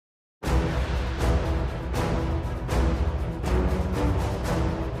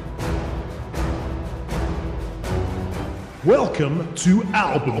Welcome to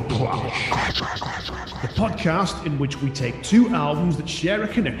Album Clash, the podcast in which we take two albums that share a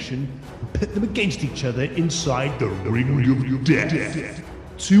connection and pit them against each other inside the ring of death.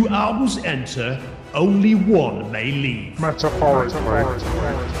 Two albums enter, only one may leave. Metaphorically.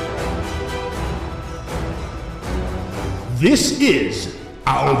 This is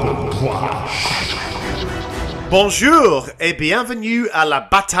Album Clash. Bonjour et bienvenue à la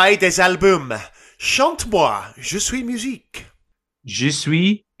bataille des albums. Chante-moi, je suis musique. Je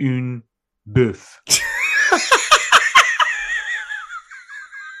suis une bœuf.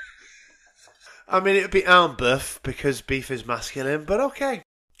 I mean, it would be un bœuf because beef is masculine, but okay.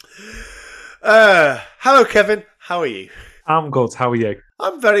 Hello, Kevin. How are you? I'm good. How are you?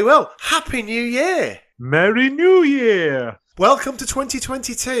 I'm very well. Happy New Year. Merry New Year. Welcome to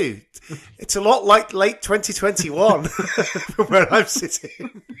 2022. It's a lot like late 2021 from where I'm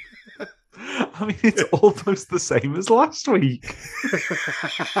sitting. I mean, it's almost the same as last week.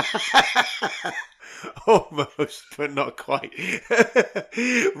 Almost, but not quite.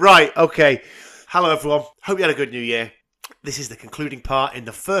 Right, okay. Hello, everyone. Hope you had a good New Year. This is the concluding part in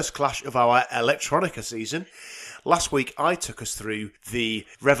the first clash of our Electronica season. Last week, I took us through the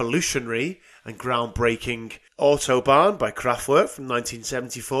revolutionary and groundbreaking Autobahn by Kraftwerk from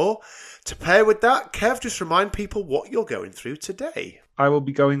 1974. To pair with that, Kev, just remind people what you're going through today. I will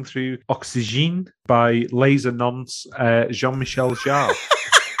be going through Oxygène by Laser Nonce, Jean-Michel Jarre.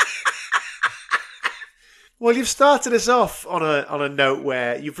 Well, you've started us off on a note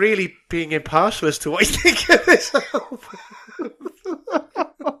where you're really being impartial as to what you think of this album.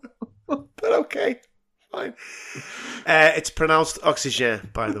 But okay, fine. It's pronounced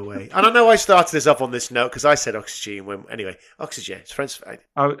Oxygène, by the way. And I know I started us off on this note because I said Oxygène when... Anyway, Oxygène. It's French.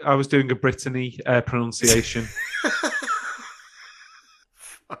 I was doing a Brittany pronunciation.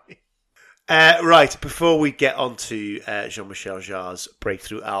 Right, before we get on to Jean-Michel Jarre's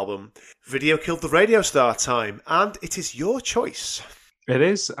breakthrough album, Video Killed the Radio Star time, and it is your choice. It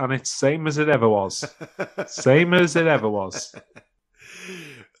is, and it's same as it ever was. Same as it ever was.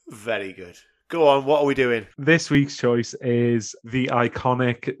 Very good. Go on, what are we doing? This week's choice is the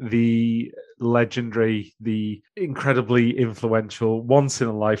iconic, the legendary, the incredibly influential,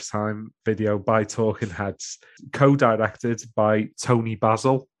 once-in-a-lifetime video by Talking Heads, co-directed by Tony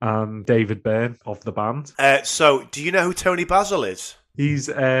Basil and David Byrne of the band. So, do you know who Tony Basil is? He's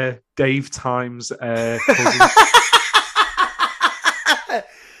Dave Time's cousin.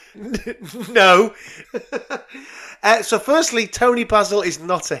 No. So, firstly, Tony Basil is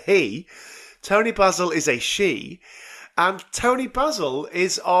not a he. Tony Basil is a she. And Tony Basil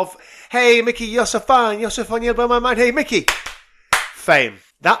is of, hey, Mickey, you're so fine, you're by my mind, hey, Mickey. Fame.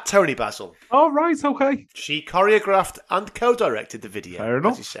 That Tony Basil. Oh, right, okay. She choreographed and co-directed the video, Fair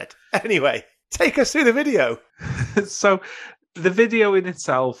enough. as you said. Anyway, take us through the video. So, the video in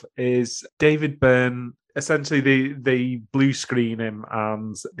itself is David Byrne. Essentially, they blue screen him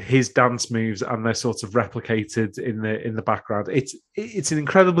and his dance moves, and they're sort of replicated in the background. It's an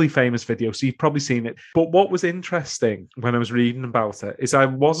incredibly famous video, so you've probably seen it. But what was interesting when I was reading about it is I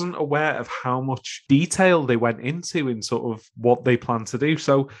wasn't aware of how much detail they went into in sort of what they plan to do.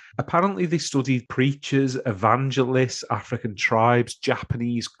 So apparently they studied preachers, evangelists, African tribes,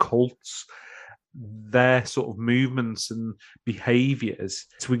 Japanese cults, their sort of movements and behaviours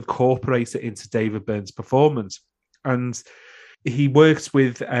to incorporate it into David Byrne's performance. And he worked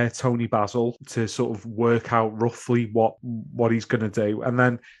with Tony Basil to sort of work out roughly what he's going to do. And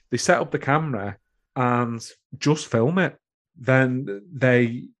then they set up the camera and just film it. Then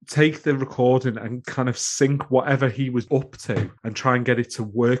they take the recording and kind of sync whatever he was up to and try and get it to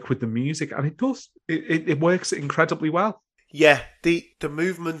work with the music. And it does. It works incredibly well. Yeah, the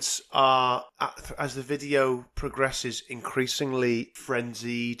movements are, as the video progresses, increasingly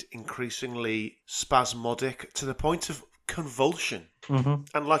frenzied, increasingly spasmodic, to the point of convulsion. Mm-hmm.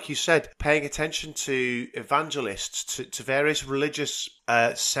 And like you said, paying attention to evangelists, to various religious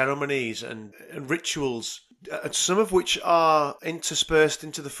ceremonies and rituals, some of which are interspersed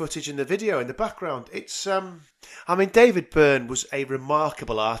into the footage in the video in the background. It's, I mean, David Byrne was a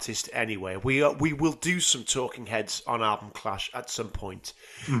remarkable artist anyway. We will do some Talking Heads on Album Clash at some point.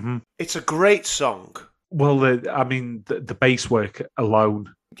 Mm-hmm. It's a great song. Well, the bass work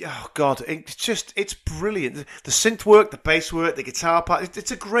alone. Oh, God, it's brilliant. The synth work, the bass work, the guitar part, it's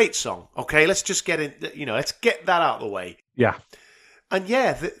a great song. Okay, let's just get in, let's get that out of the way. Yeah. And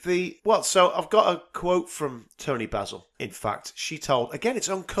yeah, so I've got a quote from Tony Basil. In fact, she told, again, it's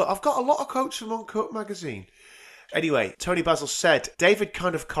Uncut. I've got a lot of quotes from Uncut magazine. Anyway, Tony Basil said, David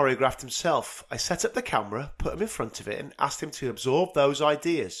kind of choreographed himself. I set up the camera, put him in front of it, and asked him to absorb those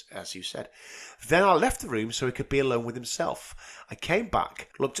ideas, as you said. Then I left the room so he could be alone with himself. I came back,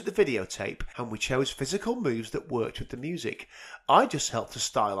 looked at the videotape, and we chose physical moves that worked with the music. I just helped to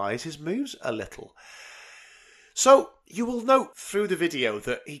stylize his moves a little. So, you will note through the video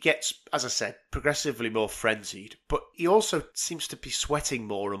that he gets, as I said, progressively more frenzied, but he also seems to be sweating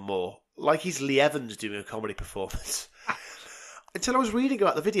more and more, like he's Lee Evans doing a comedy performance. Until I was reading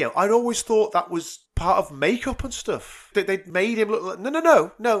about the video, I'd always thought that was part of makeup and stuff. That they'd made him look like...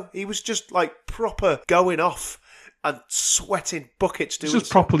 No. He was just, like, proper going off and sweating buckets. He's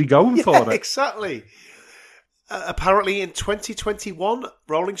just properly going for it. Exactly. Apparently in 2021,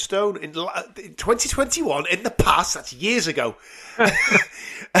 Rolling Stone, in 2021, in the past, that's years ago,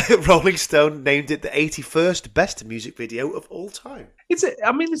 Rolling Stone named it the 81st best music video of all time. It's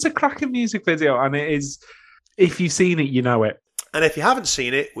a cracking music video, and it is, if you've seen it, you know it. And if you haven't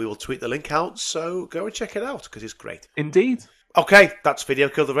seen it, we will tweet the link out, so go and check it out, because it's great. Indeed. Okay, that's Video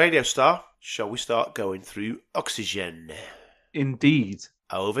Killed the Radio Star. Shall we start going through Oxygen? Indeed.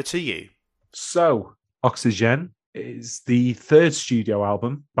 Over to you. So, Oxygen is the third studio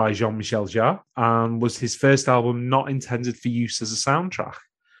album by Jean-Michel Jarre and was his first album not intended for use as a soundtrack.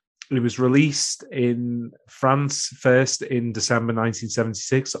 It was released in France first in December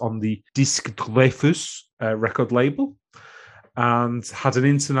 1976 on the Disque Dreyfus record label and had an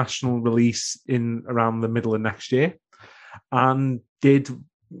international release in around the middle of next year and did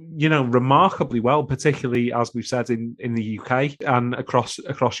remarkably well, particularly, as we've said, in the UK and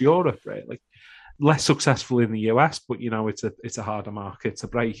across Europe, really. Less successful in the US, but it's a harder market to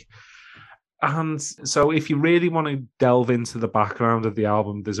break. And so if you really want to delve into the background of the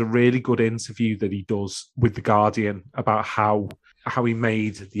album, there's a really good interview that he does with The Guardian about how he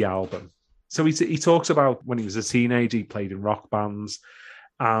made the album. So he talks about when he was a teenager, he played in rock bands,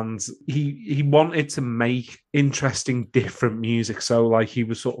 and he wanted to make interesting, different music. So like he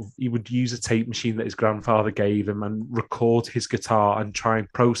would use a tape machine that his grandfather gave him and record his guitar and try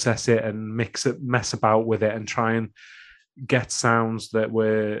and process it and mess about with it and try and get sounds that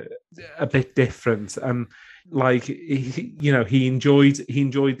were a bit different. And like he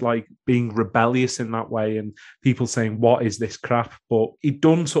enjoyed like being rebellious in that way, and people saying, what is this crap? But he'd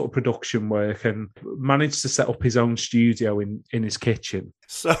done sort of production work and managed to set up his own studio in his kitchen.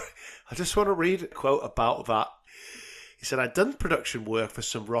 So I just want to read a quote about that. He said, I'd done production work for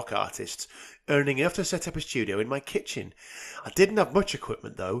some rock artists, earning enough to set up a studio in my kitchen. I didn't have much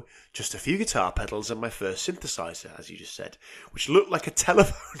equipment though, just a few guitar pedals and my first synthesizer, as you just said, which looked like a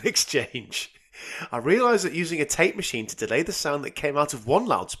telephone exchange. I realised that using a tape machine to delay the sound that came out of one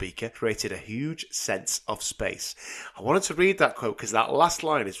loudspeaker created a huge sense of space. I wanted to read that quote because that last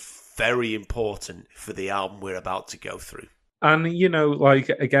line is very important for the album we're about to go through. And,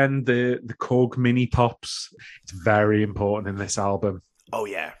 again, the Korg mini pops, it's very important in this album. Oh,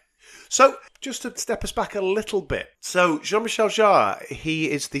 yeah. So, just to step us back a little bit. So, Jean-Michel Jarre,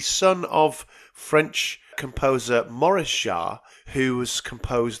 he is the son of French composer Maurice Jarre, who has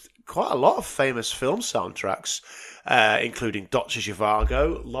composed quite a lot of famous film soundtracks, including Dr.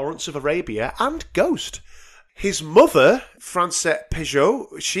 Zhivago, Lawrence of Arabia, and Ghost. His mother, Francette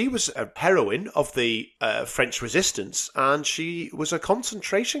Peugeot, she was a heroine of the French Resistance, and she was a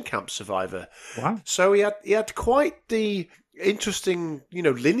concentration camp survivor. Wow! So he had quite the interesting,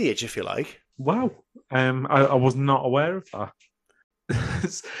 lineage, if you like. Wow! I was not aware of that.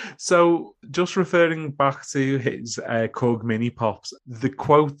 So, just referring back to his Korg mini pops, the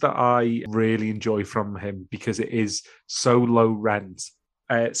quote that I really enjoy from him, because it is so low rent.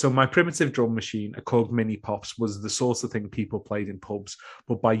 So my primitive drum machine, a Korg mini pops, was the sort of thing people played in pubs,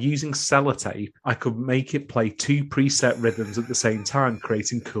 but by using sellotape, I could make it play two preset rhythms at the same time,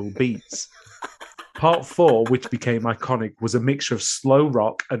 creating cool beats. Part 4, which became iconic, was a mixture of slow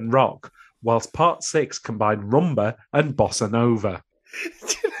rock and rock, whilst Part 6 combined rumba and bossa nova.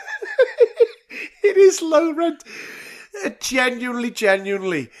 It is low rent.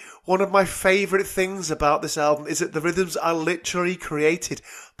 Genuinely, one of my favourite things about this album is that the rhythms are literally created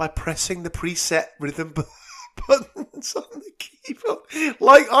by pressing the preset rhythm buttons on the keyboard,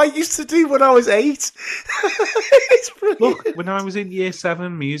 like I used to do when I was 8. It's brilliant. Look, when I was in year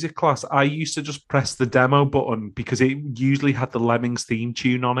 7 music class, I used to just press the demo button because it usually had the Lemmings theme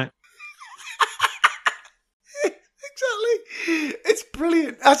tune on it. Exactly. It's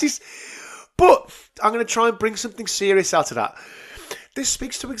brilliant. But I'm going to try and bring something serious out of that. This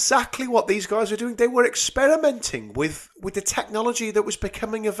speaks to exactly what these guys were doing. They were experimenting with the technology that was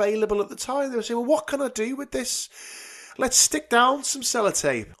becoming available at the time. They were saying, well, what can I do with this? Let's stick down some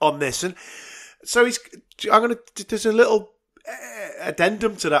sellotape on this. And So there's a little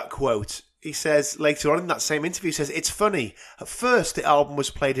addendum to that quote. He says later on in that same interview, he says, "It's funny. At first, the album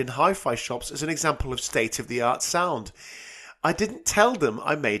was played in hi-fi shops as an example of state-of-the-art sound. I didn't tell them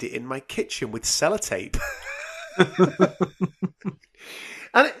I made it in my kitchen with sellotape."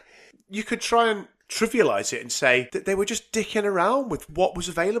 And you could try and trivialise it and say that they were just dicking around with what was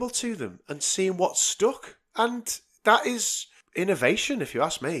available to them and seeing what stuck. And that is innovation, if you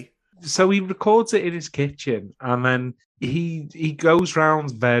ask me. So he records it in his kitchen, and then he goes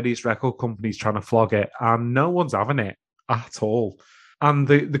round various record companies trying to flog it, and no one's having it at all. And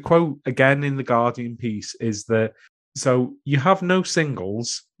the quote again in the Guardian piece is that, so you have no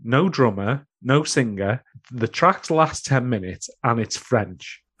singles, no drummer, no singer, the tracks last 10 minutes, and it's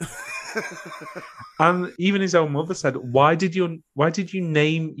French. And even his own mother said, why did you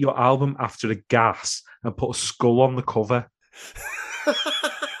name your album after a gas and put a skull on the cover?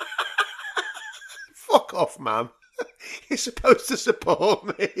 Fuck off, man. You're supposed to support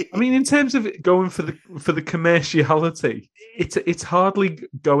me. I mean, in terms of going for the commerciality, it's hardly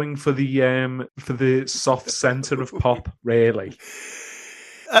going for the soft centre of pop, really.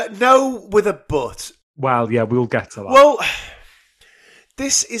 No, with a but. Well, yeah, we'll get to that. Well,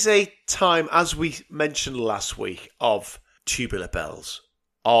 this is a time, as we mentioned last week, of Tubular Bells,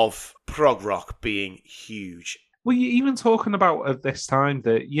 of prog rock being huge. Well, you're even talking about at this time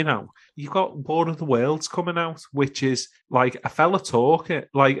that, you've got War of the Worlds coming out, which is like a fella talking,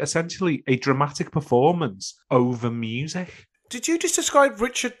 like essentially a dramatic performance over music. Did you just describe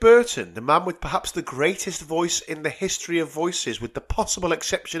Richard Burton, the man with perhaps the greatest voice in the history of voices, with the possible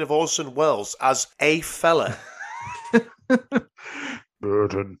exception of Orson Welles, as a fella?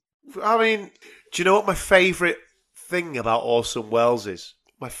 Burton. I mean, do you know what my favourite thing about Orson Welles is?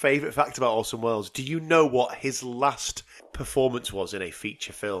 My favourite fact about Orson Welles. Do you know what his last performance was in a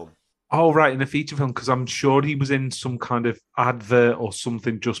feature film? Oh, right, in a feature film, because I'm sure he was in some kind of advert or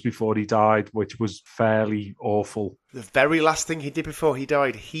something just before he died, which was fairly awful. The very last thing he did before he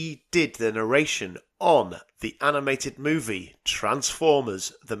died, he did the narration on the animated movie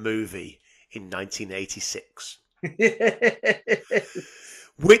Transformers the Movie in 1986.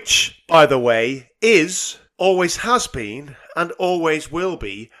 Which, by the way, is, always has been, and always will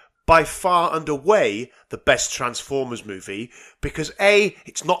be, by far and away the best Transformers movie, because A,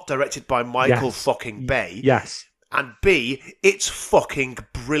 it's not directed by Michael fucking Bay. Yes. And B, it's fucking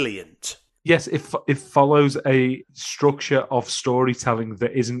brilliant. Yes, it follows a structure of storytelling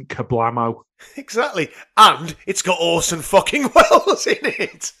that isn't kablamo. Exactly. And it's got Orson fucking Welles in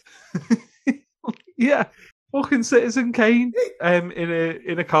it. Yeah. Fucking Citizen Kane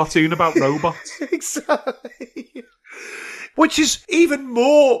in a cartoon about robots. Exactly. Which is even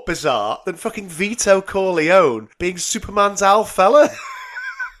more bizarre than fucking Vito Corleone being Superman's Al fella.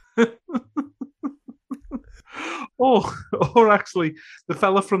 Or actually, the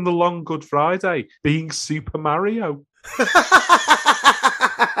fella from The Long Good Friday being Super Mario.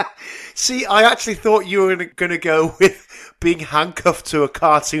 See, I actually thought you were going to go with being handcuffed to a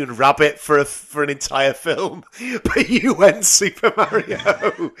cartoon rabbit for an entire film, but you went Super Mario.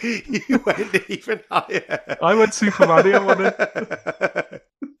 You went even higher. I went Super Mario on it.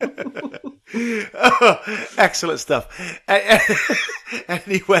 Oh, excellent stuff.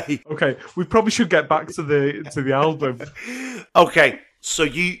 Anyway, okay, we probably should get back to the album. Okay. So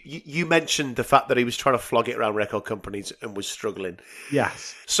you mentioned the fact that he was trying to flog it around record companies and was struggling.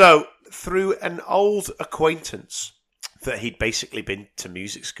 Yes. So through an old acquaintance that he'd basically been to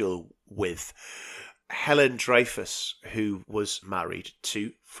music school with, Helen Dreyfus, who was married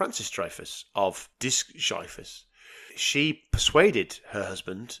to Francis Dreyfus of Disc Dreyfus, she persuaded her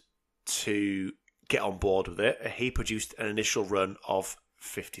husband to get on board with it. He produced an initial run of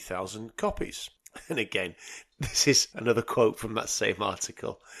 50,000 copies. And again, this is another quote from that same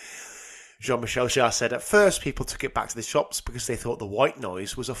article. Jean-Michel Jarre said, "At first, people took it back to the shops because they thought the white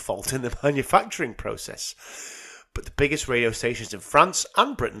noise was a fault in the manufacturing process. But the biggest radio stations in France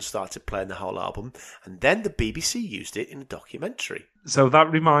and Britain started playing the whole album, and then the BBC used it in a documentary." So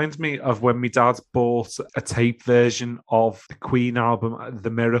that reminds me of when my dad bought a tape version of the Queen album, The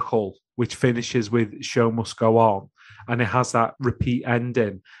Miracle, which finishes with Show Must Go On, and it has that repeat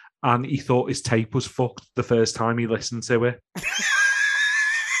ending. And he thought his tape was fucked the first time he listened to it.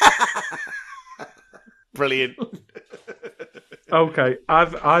 Brilliant. Okay,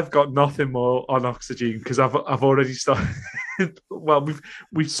 I've got nothing more on Oxygen because I've already started. Well,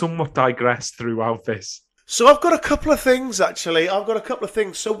 we've somewhat digressed throughout this. So I've got a couple of things actually.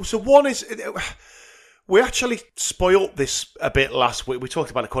 So one is, We actually spoilt this a bit last week. We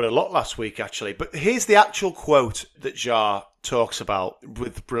talked about it quite a lot last week, actually. But here's the actual quote that Jar talks about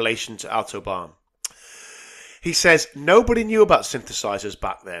with relation to Autobahn. He says, "Nobody knew about synthesizers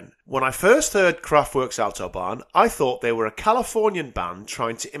back then. When I first heard Kraftwerk's Autobahn, I thought they were a Californian band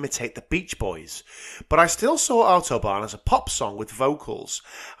trying to imitate the Beach Boys. But I still saw Autobahn as a pop song with vocals,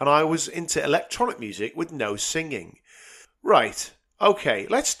 and I was into electronic music with no singing." Right, okay,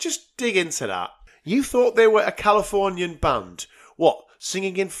 let's just dig into that. You thought they were a Californian band. What,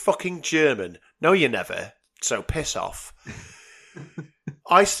 singing in fucking German? No, you never. So piss off.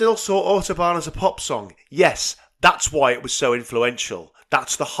 I still saw Autobahn as a pop song. Yes, that's why it was so influential.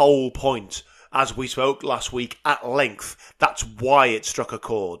 That's the whole point. As we spoke last week at length, that's why it struck a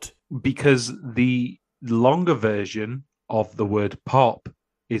chord. Because the longer version of the word pop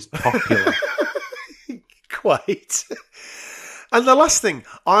is popular. Quite. And the last thing,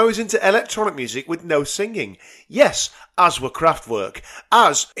 I was into electronic music with no singing. Yes, as were Kraftwerk,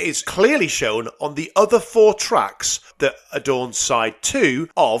 as is clearly shown on the other 4 tracks that adorn side 2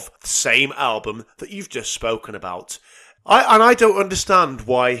 of the same album that you've just spoken about. I don't understand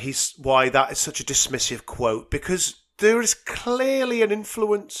why that is such a dismissive quote, because there is clearly an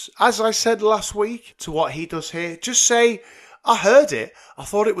influence, as I said last week, to what he does here. Just say, I heard it, I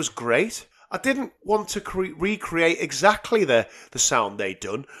thought it was great. I didn't want to recreate exactly the sound they'd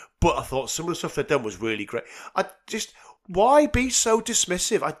done, but I thought some of the stuff they'd done was really great. Why be so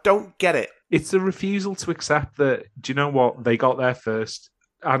dismissive? I don't get it. It's a refusal to accept that, do you know what, they got there first.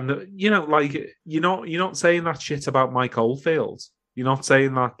 And, you're not saying that shit about Mike Oldfield. You're not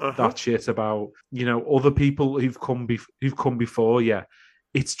saying that shit about, other people who've come before you.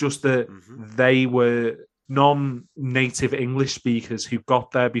 It's just that they were non-native English speakers who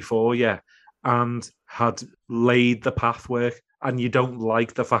got there before you and had laid the pathwork, and you don't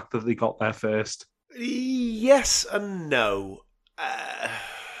like the fact that they got there first. Yes and no.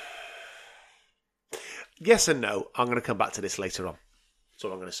 Yes and no. I'm going to come back to this later on. That's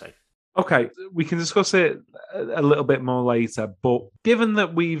all I'm going to say. Okay, we can discuss it a little bit more later, but given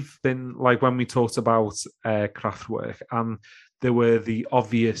that we've been, like when we talked about Kraftwerk, and there were the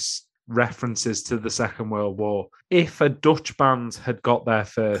obvious references to the Second World War, if a Dutch band had got there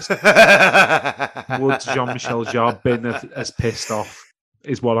first, would Jean-Michel Jarre been as pissed off,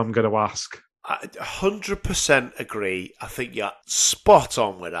 is what I'm going to ask. I 100% agree. I think you're spot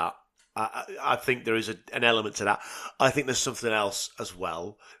on with that. I think there is an element to that. I think there's something else as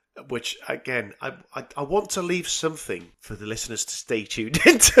well, which, again, I want to leave something for the listeners to stay tuned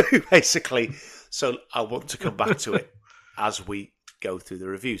into, basically. So I want to come back to it as we go through the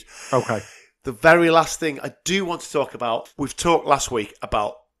reviews. Okay. The very last thing I do want to talk about, we've talked last week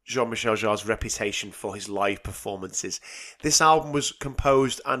about Jean-Michel Jarre's reputation for his live performances. This album was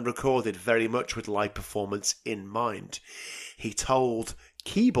composed and recorded very much with live performance in mind. He told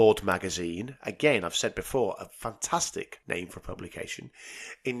Keyboard Magazine, again, I've said before, a fantastic name for a publication,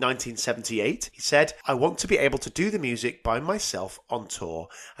 in 1978, he said, "I want to be able to do the music by myself on tour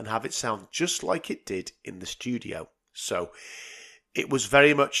and have it sound just like it did in the studio." So it was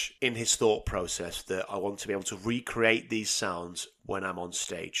very much in his thought process that I want to be able to recreate these sounds when I'm on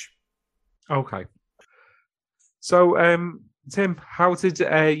stage. Okay. So, Tim, how did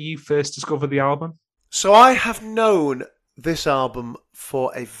you first discover the album? So I have known this album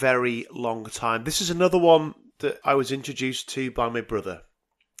for a very long time. This is another one that I was introduced to by my brother.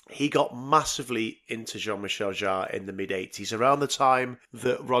 He got massively into Jean-Michel Jarre in the mid-80s, around the time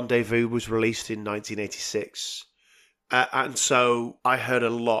that Rendezvous was released in 1986. And so I heard a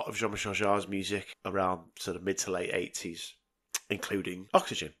lot of Jean-Michel Jarre's music around sort of mid to late 80s, including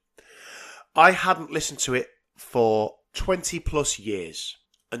Oxygen. I hadn't listened to it for 20 plus years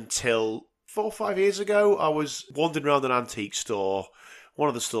until 4 or 5 years ago. I was wandering around an antique store. One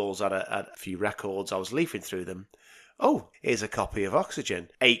of the stalls had a few records. I was leafing through them. Oh, here's a copy of Oxygen.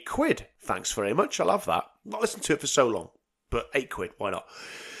 £8. Thanks very much. I'll have that. Not listened to it for so long, but £8. Why not?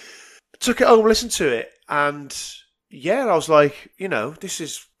 Took it home, listened to it, and yeah, I was like, this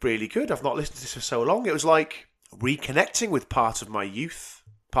is really good. I've not listened to this for so long. It was like reconnecting with part of my youth,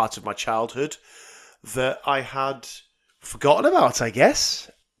 part of my childhood that I had forgotten about, I guess.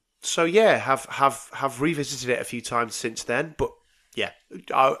 So yeah, have revisited it a few times since then. But yeah,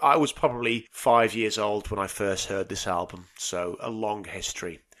 I was probably 5 years old when I first heard this album. So a long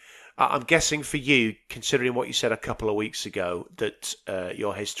history. I'm guessing for you, considering what you said a couple of weeks ago, that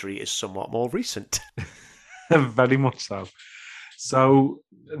your history is somewhat more recent. Very much so. So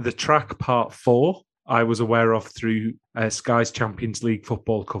the track part 4 I was aware of through Sky's Champions League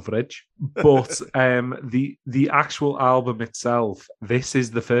football coverage, but the actual album itself, this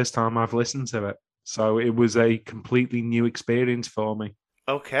is the first time I've listened to it. So it was a completely new experience for me.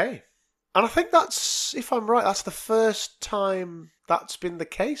 Okay. And I think that's, if I'm right, that's the first time that's been the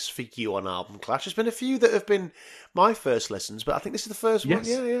case for you on Album Clash. There's been a few that have been my first listens, but I think this is the first one. Yes.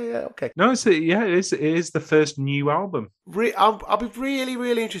 Yeah. Okay. No, it is the first new album. I'll be really,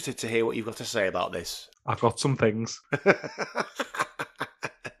 really interested to hear what you've got to say about this. I've got some things.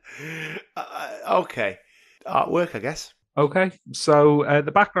 Okay. Artwork, I guess. Okay, so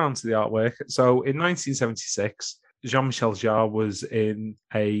the background to the artwork. So in 1976, Jean-Michel Jarre was in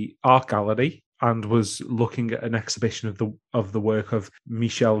a art gallery and was looking at an exhibition of the work of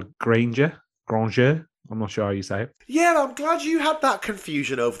Michel Granger. I'm not sure how you say it. Yeah, I'm glad you had that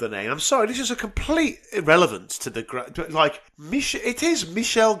confusion over the name. I'm sorry, this is a complete irrelevance to the it is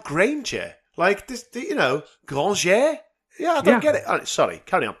Michel Granger. Like this, Granger. Yeah, I don't get it. Oh, sorry,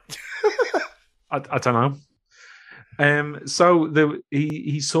 carry on. I don't know. So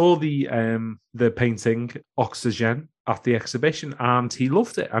he saw the painting Oxygen at the exhibition and he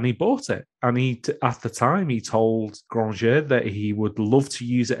loved it and he bought it. And at the time he told Granger that he would love to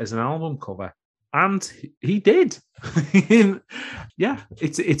use it as an album cover. And he did. Yeah,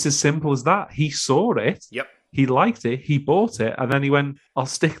 it's as simple as that. He saw it. Yep. He liked it. He bought it. And then he went, I'll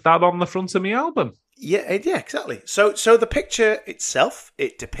stick that on the front of my album. Yeah, exactly. So the picture itself,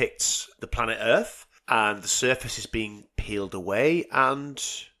 it depicts the planet Earth. And the surface is being peeled away, and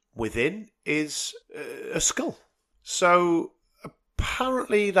within is a skull. So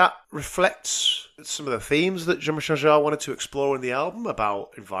apparently that reflects some of the themes that Jean-Michel Jarre wanted to explore in the album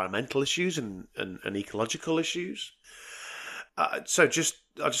about environmental issues and ecological issues. So I just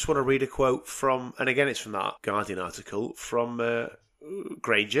want to read a quote from, and again it's from that Guardian article, from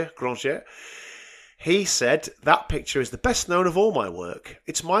Granger. He said, "That picture is the best known of all my work.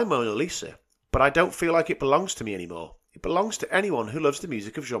 It's my Mona Lisa. But I don't feel like it belongs to me anymore. It belongs to anyone who loves the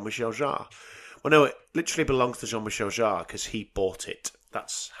music of Jean-Michel Jarre." Well, no, it literally belongs to Jean-Michel Jarre because he bought it.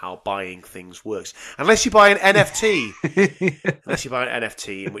 That's how buying things works. Unless you buy an NFT.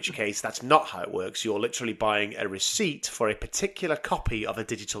 In which case that's not how it works. You're literally buying a receipt for a particular copy of a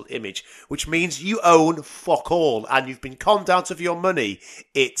digital image, which means you own fuck all and you've been conned out of your money.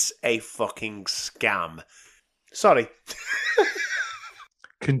 It's a fucking scam. Sorry.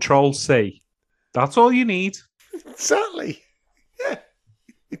 Control C. That's all you need. Exactly. Yeah.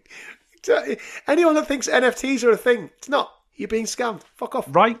 Exactly. Anyone that thinks NFTs are a thing, it's not. You're being scammed. Fuck off.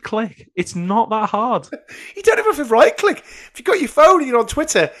 Right click. It's not that hard. You don't even have to right click. If you've got your phone and you're on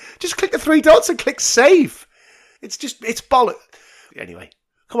Twitter, just click the three dots and click save. It's bollocks. Anyway,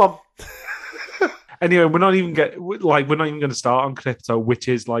 come on. Anyway, we're not even going to start on crypto, which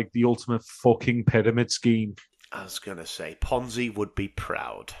is like the ultimate fucking pyramid scheme. I was going to say, Ponzi would be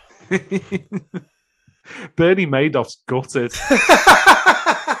proud. Bernie Madoff's gutted.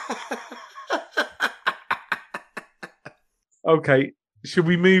 Okay, should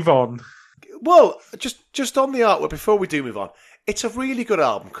we move on? Well, just on the artwork, before we do move on, it's a really good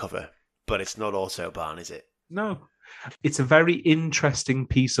album cover, but it's not Autobahn, is it? No. It's a very interesting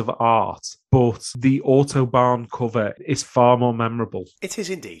piece of art, but the Autobahn cover is far more memorable. It is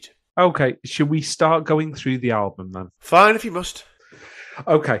indeed. Okay, should we start going through the album then? Fine, if you must.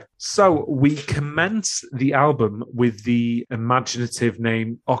 Okay, so we commence the album with the imaginative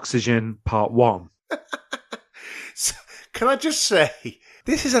name Oxygen Part 1. So, can I just say,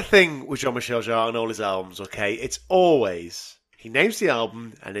 this is a thing with Jean-Michel Jarre and all his albums, okay? It's always, he names the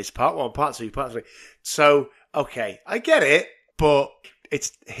album and it's Part 1, Part 2, Part 3. So, okay, I get it, but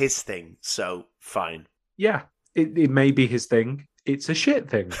it's his thing, so fine. Yeah, it may be his thing. It's a shit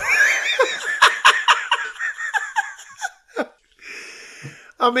thing.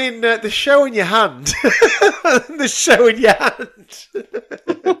 I mean, the show in your hand. The show in your hand.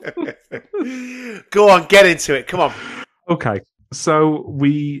 Go on, get into it. Come on. Okay, so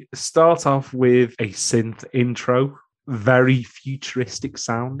we start off with a synth intro, very futuristic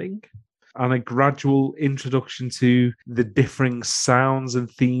sounding, and a gradual introduction to the differing sounds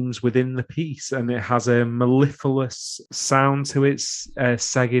and themes within the piece. And it has a mellifluous sound to it,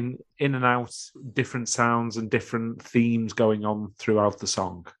 segging in and out different sounds and different themes going on throughout the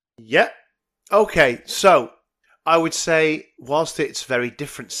song. Yeah. Okay, so I would say, whilst it's very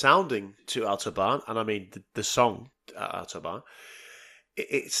different sounding to Autobahn, and I mean the song Autobahn,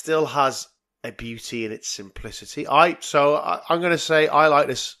 it still has a beauty in its simplicity. I'm going to say I like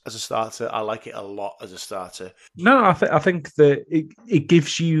this as a starter. I like it a lot as a starter. No, I think that it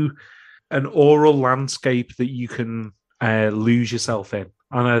gives you an oral landscape that you can lose yourself in,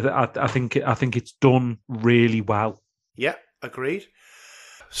 and I think it's done really well. Yeah, agreed.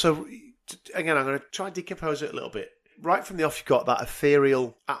 So again, I'm going to try and decompose it a little bit. right from the off, you've got that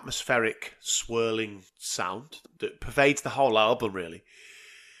ethereal, atmospheric, swirling sound that pervades the whole album, really.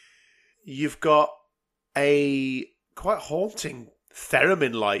 You've got a quite haunting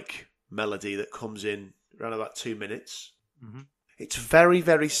theremin-like melody that comes in around about 2 minutes. Mm-hmm. It's very,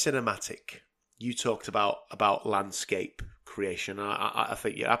 very cinematic. You talked about landscape creation. I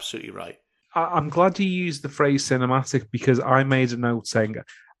think you're absolutely right. I'm glad you used the phrase cinematic, because I made a note saying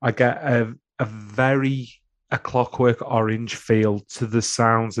I get a very A Clockwork Orange feel to the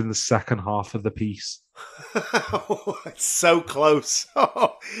sounds in the second half of the piece. It's so close.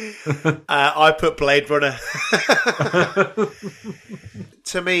 I put Blade Runner.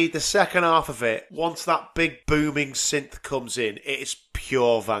 To me, the second half of it, once that big booming synth comes in, it is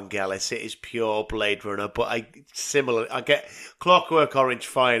pure Vangelis. It is pure Blade Runner. But I get Clockwork Orange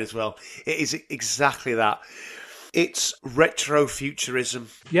fine as well. It is exactly that. It's retro futurism.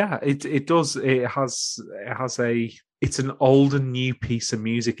 Yeah, it does. It's an old and new piece of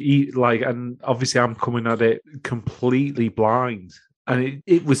music. And obviously I'm coming at it completely blind. And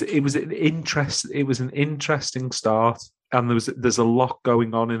it was an interesting start. And there's a lot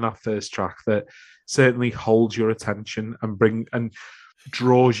going on in that first track that certainly holds your attention and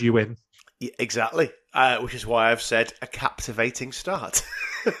draws you in. Yeah, exactly. Which is why I've said a captivating start.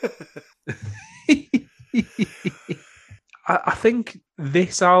 I think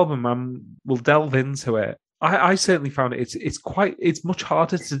this album, we'll delve into it. I certainly found it's much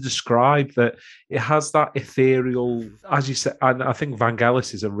harder to describe. That it has that ethereal, as you said, and I think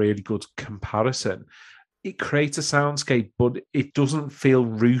Vangelis is a really good comparison. It creates a soundscape, but it doesn't feel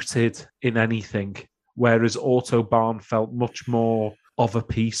rooted in anything. Whereas Autobahn felt much more of a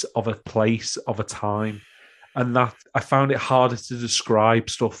piece, of a place, of a time. And that I found it harder to describe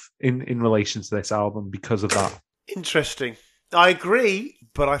stuff in relation to this album because of that. Interesting. I agree,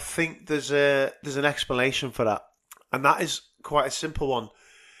 but I think there's an explanation for that. And that is quite a simple one.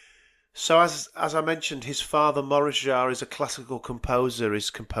 So as I mentioned, his father, Maurice Jarre, is a classical composer. He's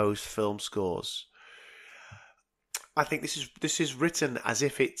composed film scores. I think this is written as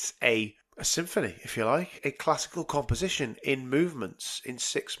if it's a symphony, if you like, a classical composition in movements, in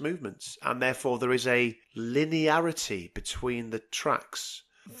 6 movements, and therefore there is a linearity between the tracks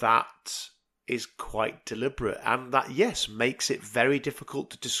that is quite deliberate, and that, yes, makes it very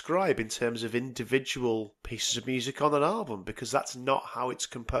difficult to describe in terms of individual pieces of music on an album, because that's not how it's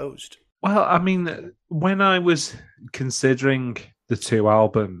composed. Well, I mean, when I was considering the 2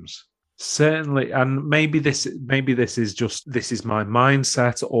 albums, certainly, and maybe this is my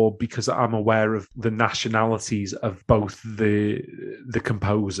mindset, or because I'm aware of the nationalities of both the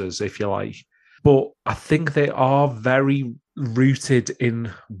composers, if you like. But I think they are very rooted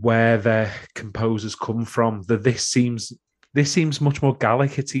in where their composers come from. That this seems much more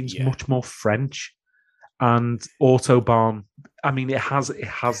Gallic. It seems much more French. And Autobahn, I mean, it has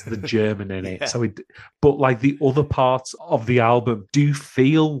the German in it. So but like the other parts of the album do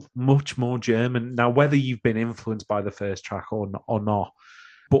feel much more German. Now, whether you've been influenced by the first track or not,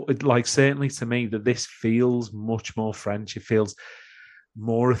 but like certainly to me that this feels much more French. It feels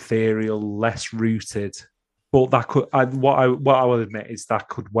more ethereal, less rooted. But that could, what I will admit is that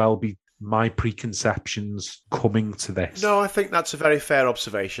could well be my preconceptions coming to this. No, I think that's a very fair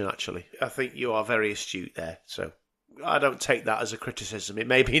observation, actually. I think you are very astute there. So I don't take that as a criticism. It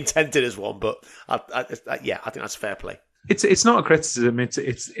may be intended as one, but I think that's fair play. It's not a criticism. It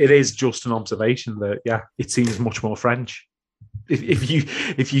is just an observation that it seems much more French. If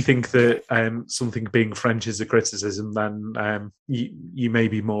you think that something being French is a criticism, then you may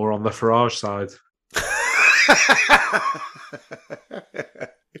be more on the Farage side.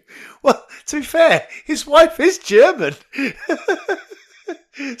 Well, to be fair, his wife is German.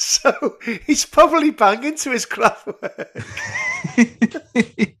 So he's probably banging to his Kraftwerk.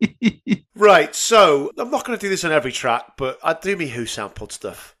 Right, so I'm not going to do this on every track, but I do me Who sampled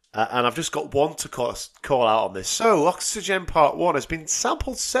stuff. And I've just got one to call out on this. So, Oxygen Part 1 has been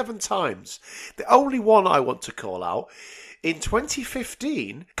sampled 7 times. The only one I want to call out, in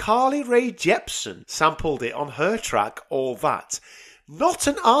 2015, Carly Rae Jepsen sampled it on her track, All That. Not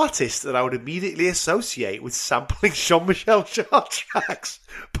an artist that I would immediately associate with sampling Jean-Michel Jarre tracks.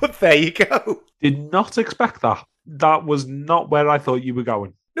 But there you go. Did not expect that. That was not where I thought you were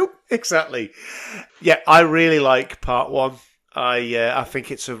going. Nope, exactly. Yeah, I really like Part 1. I think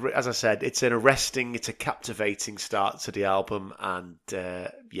it's as I said, it's an arresting, it's a captivating start to the album, and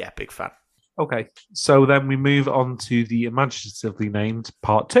big fan. Okay, so then we move on to the imaginatively named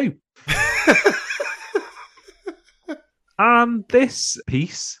Part 2. And this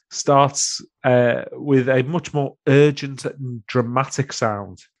piece starts with a much more urgent and dramatic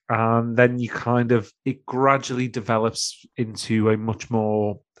sound. and then it gradually develops into a much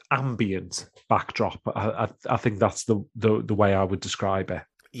more ambient backdrop. I think that's the way I would describe it.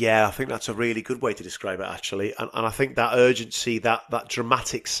 Yeah, I think that's a really good way to describe it, actually. And I think that urgency, that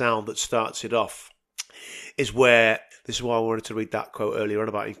dramatic sound that starts it off, is where, this is why I wanted to read that quote earlier on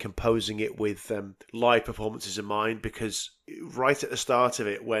about him composing it with live performances in mind, because right at the start of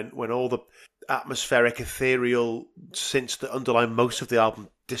it, when all the atmospheric, ethereal synths that underline most of the album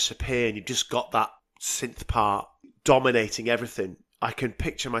disappear and you've just got that synth part dominating everything, I can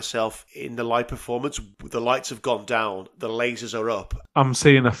picture myself in the live performance. The lights have gone down, the lasers are up. I'm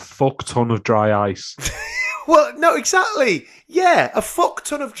seeing a fuck ton of dry ice. Well, no, exactly. Yeah, a fuck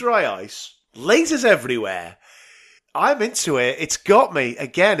ton of dry ice. Lasers everywhere. I'm into it. It's got me.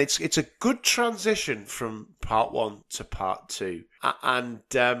 Again, it's a good transition from part 1 to part 2. And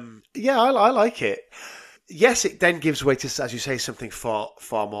yeah, I like it. Yes, it then gives way to, as you say, something far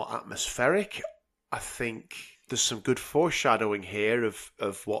more atmospheric. I think there's some good foreshadowing here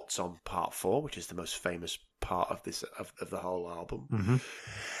of what's on part 4, which is the most famous part of this of the whole album. Mm-hmm.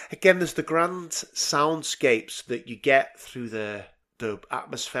 Again, there's the grand soundscapes that you get through the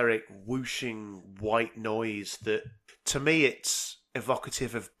atmospheric whooshing white noise that, to me, it's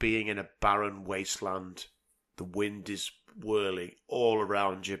evocative of being in a barren wasteland. The wind is whirling all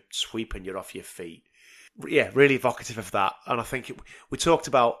around you, sweeping you off your feet. Yeah, really evocative of that. And I think we talked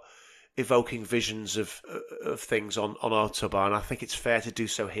about evoking visions of things on Autobahn. I think it's fair to do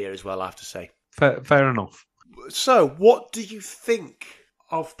so here as well, I have to say. Fair enough. So, what do you think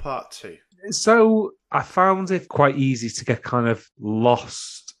of part 2? So I found it quite easy to get kind of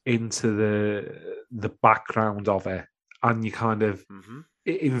lost into the background of it, and you kind of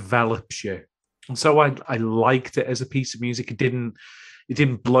it envelops you. And so I liked it as a piece of music. It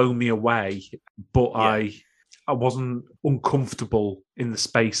didn't blow me away, but yeah. I wasn't uncomfortable in the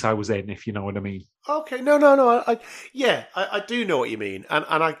space I was in, if you know what I mean. Okay, no. I do know what you mean, and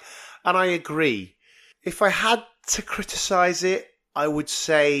I agree. If I had to criticize it, I would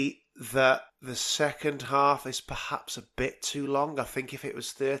say that the second half is perhaps a bit too long. I think if it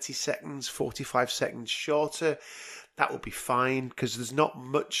was 30 seconds, 45 seconds shorter, that would be fine, because there's not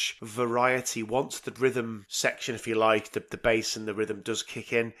much variety. Once the rhythm section, if you like, the bass and the rhythm does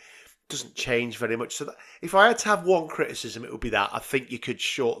kick in, doesn't change very much. So if I had to have one criticism, it would be that. I think you could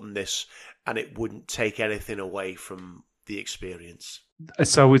shorten this and it wouldn't take anything away from the experience.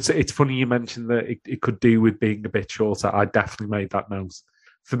 So it's funny you mentioned that it could do with being a bit shorter. I definitely made that note.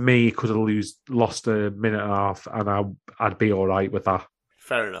 For me, it could have lost a minute and a half, and I'd be all right with that.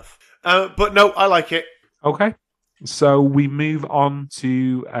 Fair enough. But no, I like it. Okay. So we move on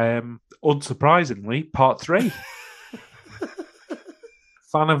to, unsurprisingly, part 3.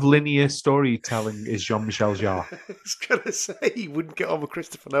 Fan of linear storytelling is Jean-Michel Jarre. I was going to say, he wouldn't get on with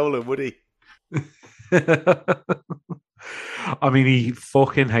Christopher Nolan, would he? I mean, he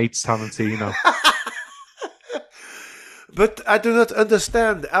fucking hates Tarantino. But I do not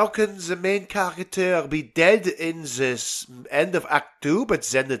understand. How can the main character be dead in this end of Act 2, but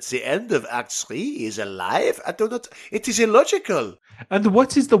then at the end of Act 3 he is alive? I do not... It is illogical. And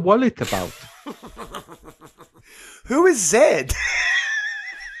what is the wallet about? Who is Zed?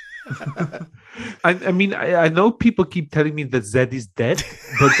 I mean, I know people keep telling me that Zed is dead,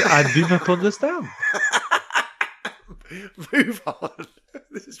 but I do not understand. Move on.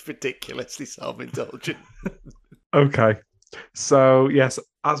 This is ridiculously self-indulgent. Okay. So, yes,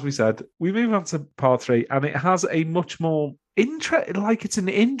 as we said, we move on to part 3, and it has a much more it's an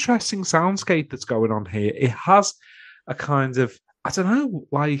interesting soundscape that's going on here. It has a kind of, I don't know,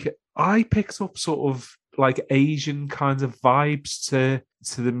 like I picked up sort of like Asian kinds of vibes to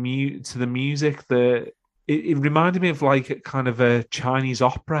the music. It reminded me of like kind of a Chinese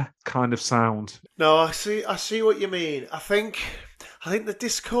opera kind of sound. No, I see what you mean. I think the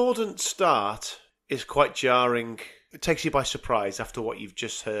discordant start is quite jarring. It takes you by surprise after what you've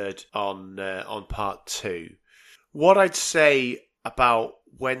just heard on part 2. What I'd say about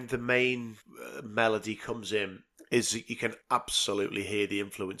when the main melody comes in is that you can absolutely hear the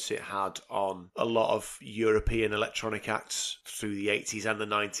influence it had on a lot of European electronic acts through the 80s and the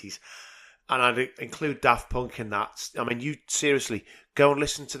 90s. And I'd include Daft Punk in that. I mean, you seriously go and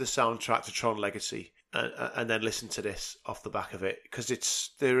listen to the soundtrack to Tron Legacy and then listen to this off the back of it, because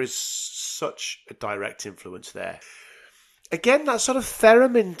there is such a direct influence there. Again, that sort of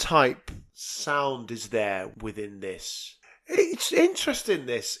theremin type sound is there within this. It's interesting,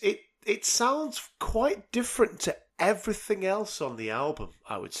 this. It sounds quite different to everything else on the album,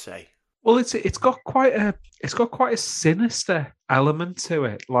 I would say. Well, it's got quite a sinister element to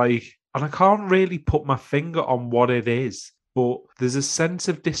it, like, and I can't really put my finger on what it is. but there's a sense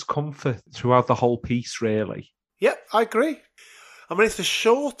of discomfort throughout the whole piece, really. Yep, I agree. I mean, it's the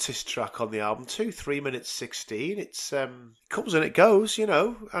shortest track on the album too, 3 minutes 16. It's comes and it goes,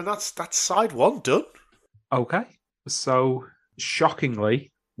 and that's side one done. Okay, so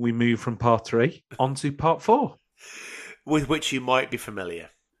shockingly, we move from part 3 onto part 4. With which you might be familiar.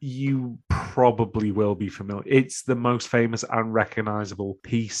 You probably will be familiar. It's the most famous and recognizable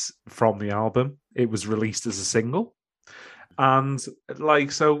piece from the album. It was released as a single. And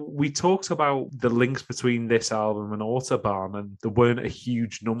so we talked about the links between this album and Autobahn, and there weren't a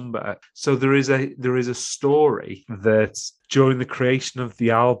huge number. So there is a story that during the creation of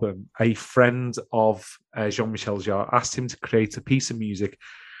the album, a friend of Jean-Michel Jarre asked him to create a piece of music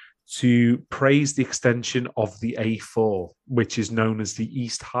to praise the extension of the A4, which is known as the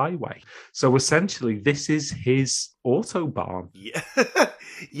East Highway. So essentially, this is his Autobahn. Yeah,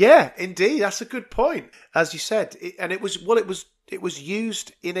 yeah, indeed, that's a good point. As you said, it was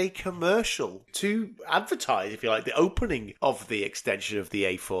used in a commercial to advertise, if you like, the opening of the extension of the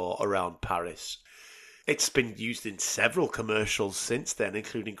A4 around Paris. It's been used in several commercials since then,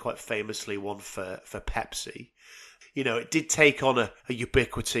 including quite famously one for Pepsi. It did take on a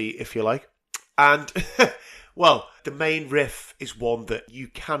ubiquity, if you like. And, well, the main riff is one that you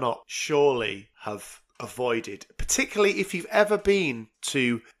cannot surely have avoided, particularly if you've ever been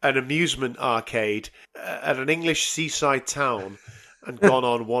to an amusement arcade at an English seaside town and gone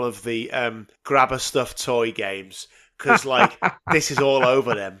on one of the grab a stuffed toy games, because, this is all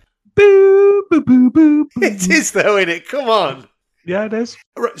over them. Boo, boo, boo, boo, boo. It is, though, innit? Come on. Yeah, it is.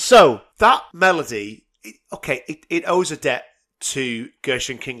 Right, so, that melody... It owes a debt to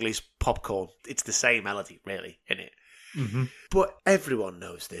Gershon Kingley's Popcorn. It's the same melody, really, isn't it? Mm-hmm. But everyone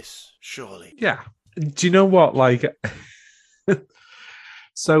knows this, surely. Yeah. Do you know what?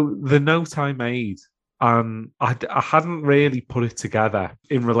 So the note I made, I hadn't really put it together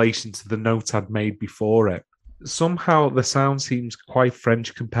in relation to the note I'd made before it. Somehow the sound seems quite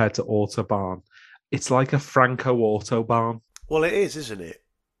French compared to Autobahn. It's like a Franco Autobahn. Well, it is, isn't it?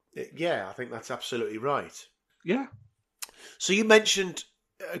 Yeah, I think that's absolutely right. Yeah. So you mentioned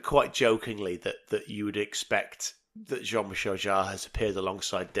quite jokingly that you would expect that Jean-Michel Jarre has appeared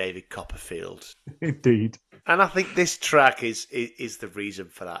alongside David Copperfield. Indeed. And I think this track is the reason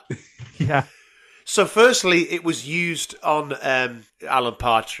for that. Yeah. So firstly, it was used on Alan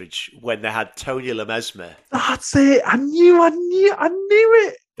Partridge when they had Tony Le Mesmer. That's it. I knew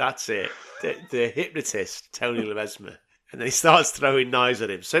it. That's it. The hypnotist, Tony Le Mesmer. And then he starts throwing knives at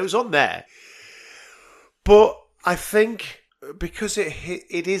him. So it was on there. But I think because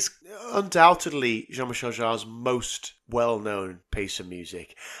it is undoubtedly Jean-Michel Jarre's most well-known piece of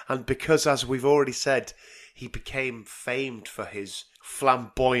music, and because, as we've already said, he became famed for his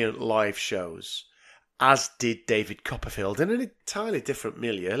flamboyant live shows, as did David Copperfield, in an entirely different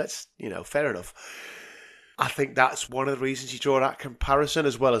milieu. Fair enough. I think that's one of the reasons you draw that comparison,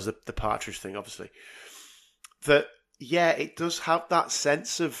 as well as the Partridge thing, obviously. That... yeah, it does have that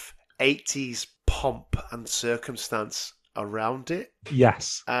sense of 80s pomp and circumstance around it.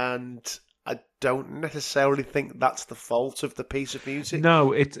 Yes. And I don't necessarily think that's the fault of the piece of music.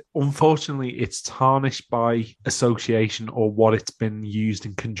 No, unfortunately, it's tarnished by association or what it's been used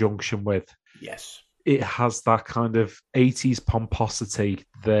in conjunction with. Yes. It has that kind of 80s pomposity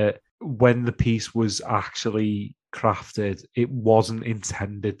that when the piece was actually crafted, it wasn't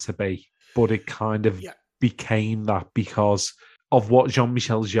intended to be, but it kind of... yeah. Became that because of what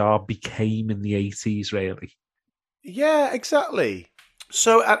Jean-Michel Jarre became in the 80s, really. Yeah, exactly.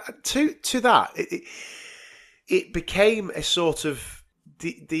 So to that, it became a sort of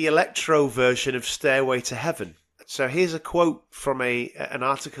the electro version of Stairway to Heaven. So here's a quote from an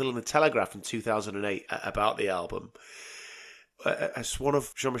article in the Telegraph in 2008 about the album. As one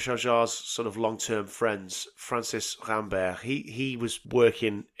of Jean-Michel Jarre's sort of long-term friends, Francis Rambert, he was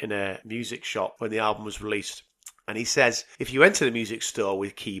working in a music shop when the album was released. And he says, if you enter the music store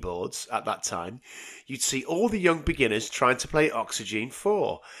with keyboards at that time, you'd see all the young beginners trying to play Oxygen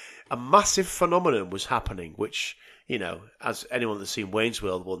 4. A massive phenomenon was happening, which, as anyone that's seen Wayne's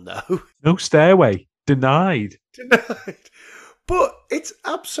World will know. No Stairway. Denied. But it's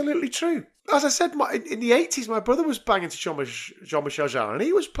absolutely true. As I said, in the 80s, my brother was banging to Jean-Michel Jarre, and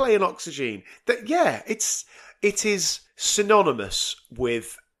he was playing Oxygen. It is synonymous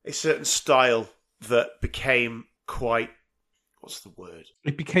with a certain style that became quite... what's the word?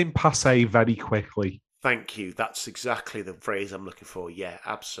 It became passé very quickly. Thank you. That's exactly the phrase I'm looking for. Yeah,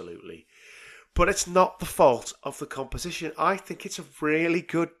 absolutely. But it's not the fault of the composition. I think it's a really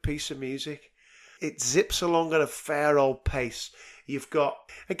good piece of music. It zips along at a fair old pace. You've got,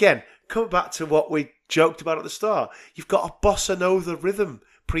 again, coming back to what we joked about at the start. You've got a bossa nova rhythm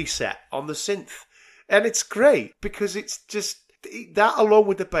preset on the synth. And it's great because it's just that along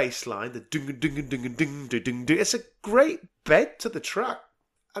with the bass line, the ding ding ding ding ding ding ding. It's a great bed to the track.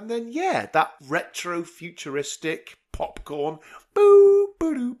 And then that retro futuristic popcorn boo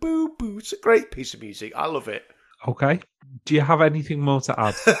boo boo boo. It's a great piece of music. I love it. Okay. Do you have anything more to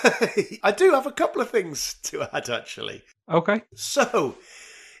add? I do have a couple of things to add, actually. Okay. So,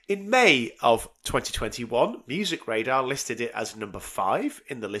 in May of 2021, Music Radar listed it as number 5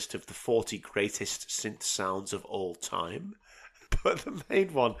 in the list of the 40 greatest synth sounds of all time. But the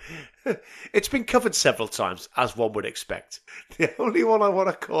main one, it's been covered several times, as one would expect. The only one I want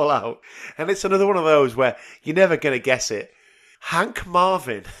to call out, and it's another one of those where you're never going to guess it. Hank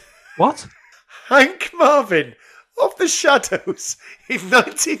Marvin. What? Hank Marvin of The Shadows in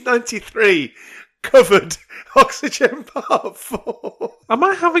 1993 covered Oxygen Part 4. Am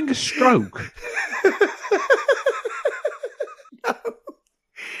I having a stroke?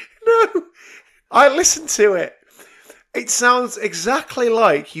 No. I listened to it. It sounds exactly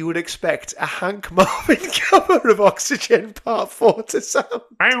like you would expect a Hank Marvin cover of Oxygen Part 4 to sound.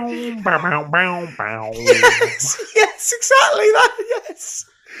 Bow, bow, bow, bow. Yes, exactly that, yes.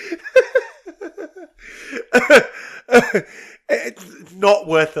 Not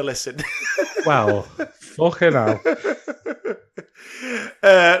worth a listen. Well, fucking hell.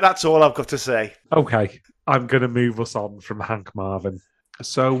 That's all I've got to say. Okay, I'm going to move us on from Hank Marvin.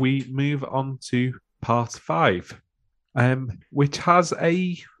 So we move on to part 5, which has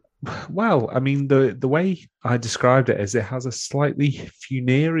the way I described it is it has a slightly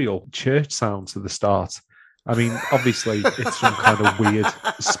funereal church sound to the start. I mean, obviously, it's some kind of weird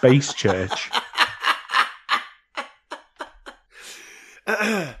space church.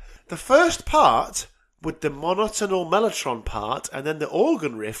 The first part, with the monotonal mellotron part and then the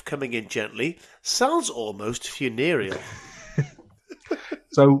organ riff coming in gently, sounds almost funereal.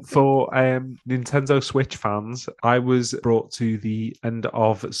 So for Nintendo Switch fans, I was brought to the end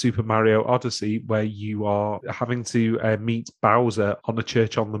of Super Mario Odyssey where you are having to meet Bowser on a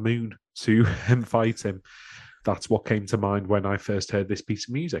church on the moon to fight him. That's what came to mind when I first heard this piece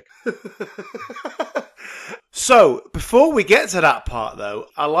of music. So, before we get to that part, though,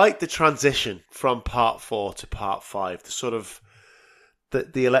 I like the transition from part 4 to part 5. The sort of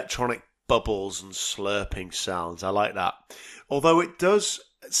the electronic bubbles and slurping sounds. I like that. Although it does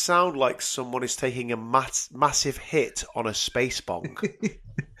sound like someone is taking a massive hit on a space bong.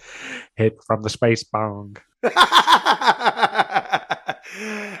 Hit from the space bong.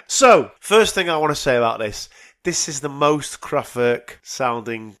 So, first thing I want to say about this. This is the most Kraftwerk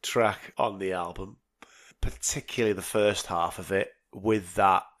sounding track on the album. Particularly the first half of it, with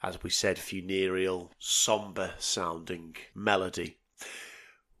that, as we said, funereal, somber sounding melody.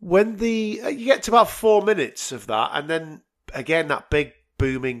 When you get to about 4 minutes of that, and then again that big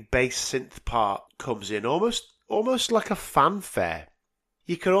booming bass synth part comes in, almost like a fanfare.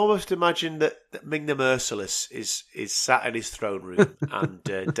 You can almost imagine that Ming the Merciless is sat in his throne room and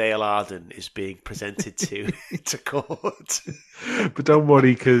Dale Arden is being presented to court. But don't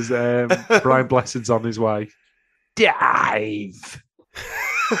worry, because Brian Blessed's on his way. Dive!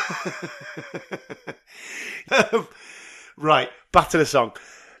 Right, back to the song.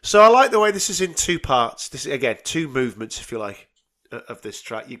 So I like the way this is in 2 parts. This is, again, 2 movements, if you like, of this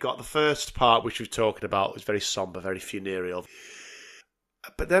track. You've got the first part, which we've talked about, was very somber, very funereal.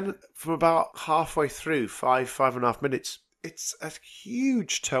 But then from about halfway through, 5.5 minutes, it's a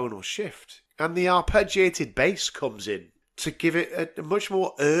huge tonal shift. And the arpeggiated bass comes in to give it a much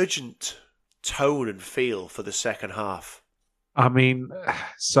more urgent tone and feel for the second half. I mean,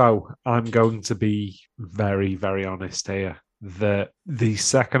 so I'm going to be very, very honest here. That the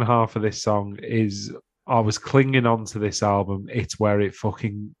second half of this song is, I was clinging on to this album. It's where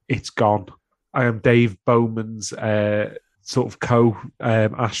it's gone. I am Dave Bowman's sort of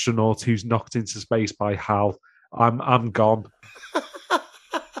co-astronaut who's knocked into space by HAL. I'm gone.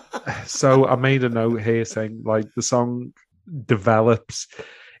 So I made a note here saying, like, the song develops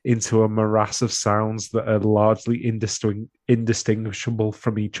into a morass of sounds that are largely indistinguishable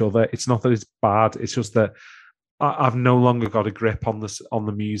from each other. It's not that it's bad. It's just that I've no longer got a grip on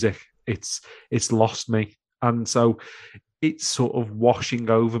the music. It's lost me, and so it's sort of washing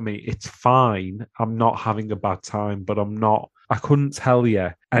over me. It's fine. I'm not having a bad time, but I couldn't tell you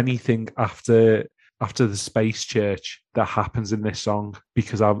anything after the space church that happens in this song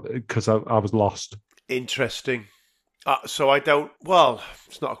because I was lost. Interesting. So I don't. Well,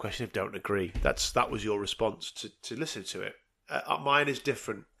 it's not a question of don't agree. That was your response to listen to it. Mine is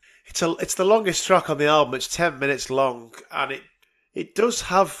different. It's the longest track on the album. It's 10 minutes long, and It does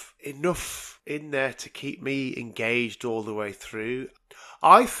have enough in there to keep me engaged all the way through.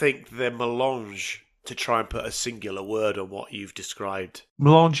 I think the melange, to try and put a singular word on what you've described,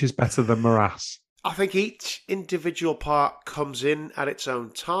 Melange is better than morass. I think each individual part comes in at its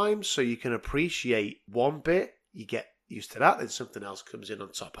own time, so you can appreciate one bit, you get used to that, then something else comes in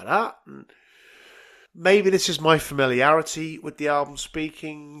on top of that. And maybe this is my familiarity with the album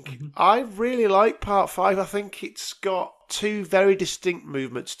speaking. Mm-hmm. I really like part 5. I think it's got two very distinct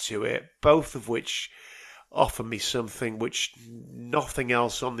movements to it, both of which offer me something which nothing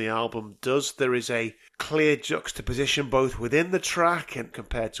else on the album does. There is a clear juxtaposition both within the track and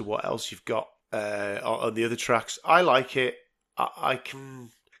compared to what else you've got on the other tracks. I like it. I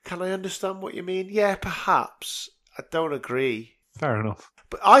can I understand what you mean? Yeah, perhaps. I don't agree. Fair enough.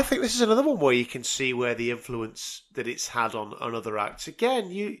 But I think this is another one where you can see where the influence that it's had on other acts. Again,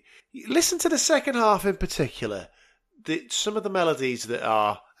 you listen to the second half in particular. Some of the melodies that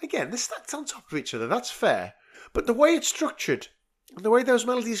are, again, they're stacked on top of each other. That's fair. But the way it's structured, and the way those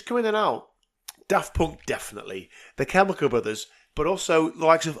melodies come in and out, Daft Punk definitely, the Chemical Brothers, but also the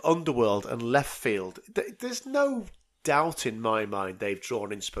likes of Underworld and Left Field. There's no doubt in my mind they've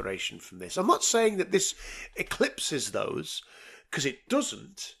drawn inspiration from this. I'm not saying that this eclipses those, because it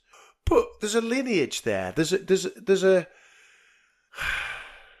doesn't. But there's a lineage there. There's a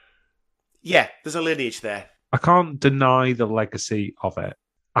yeah, there's a lineage there. I can't deny the legacy of it.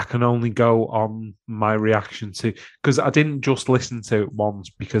 I can only go on my reaction to, because I didn't just listen to it once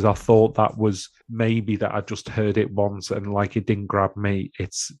because I thought that was maybe that I just heard it once and like it didn't grab me.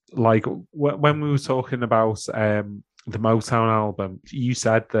 It's like when we were talking about the Motown album, you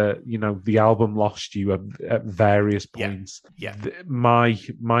said that, you know, the album lost you at various points. Yeah. My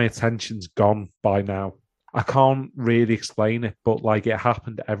attention's gone by now. I can't really explain it, but like it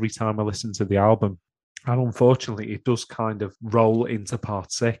happened every time I listened to the album. And unfortunately, it does kind of roll into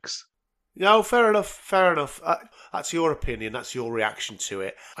part 6. No, fair enough. That's your opinion. That's your reaction to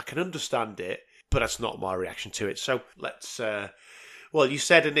it. I can understand it, but that's not my reaction to it. So let's... well, you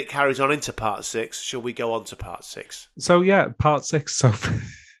said, and it carries on into part 6. Shall we go on to part 6? So yeah, part 6.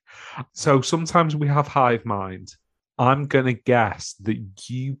 So sometimes we have hive mind. I'm going to guess that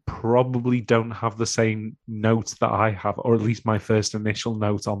you probably don't have the same notes that I have, or at least my first initial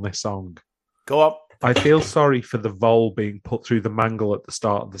note on this song. Go on. I feel sorry for the vole being put through the mangle at the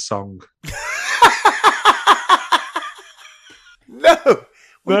start of the song. No,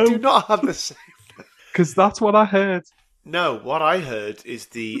 we do not have the same. Because that's what I heard. No, what I heard is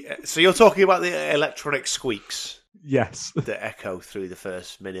the... So you're talking about the electronic squeaks Yes. that echo through the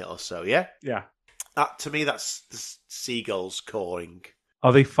first minute or so, yeah? Yeah. To me, that's the seagulls cawing.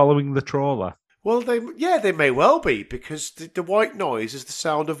 Are they following the trawler? Well, they may well be, because the white noise is the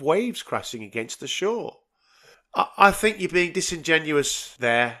sound of waves crashing against the shore. I think you're being disingenuous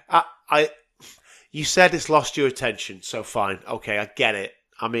there. You said it's lost your attention, so fine. Okay, I get it.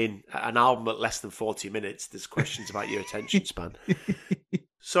 I mean, an album at less than 40 minutes, there's questions about your attention span.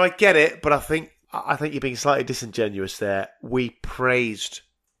 So I get it, but I think you're being slightly disingenuous there. We praised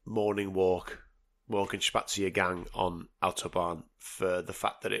Morning Walk, Morgan Spazio Gang on Autobahn for the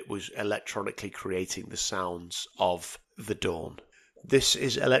fact that it was electronically creating the sounds of the dawn. This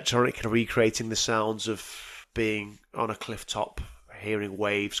is electronically recreating the sounds of being on a cliff top, hearing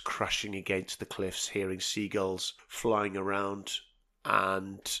waves crashing against the cliffs, hearing seagulls flying around,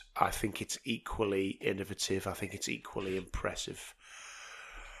 and I think it's equally innovative. I think it's equally impressive.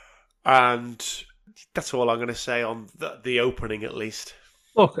 And that's all I'm going to say on the opening, at least.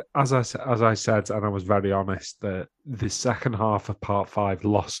 Look, as I said, and I was very honest, that the second half of part 5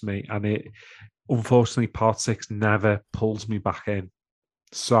 lost me, and it, unfortunately, part 6 never pulls me back in.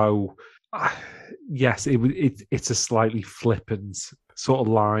 So, yes, it's a slightly flippant sort of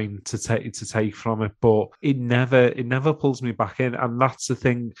line to take from it, but it never pulls me back in, and that's the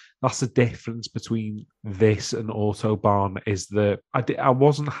thing. That's the difference between this and Autobahn, is that I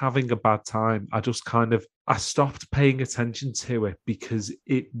wasn't having a bad time. I just I stopped paying attention to it because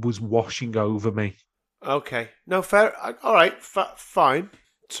it was washing over me. Okay, no, fair. All right, fine.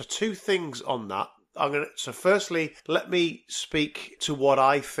 So 2 things on that. So firstly, let me speak to what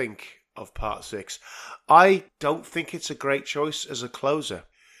I think of part 6. I don't think it's a great choice as a closer.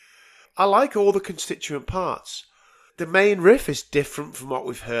 I like all the constituent parts. The main riff is different from what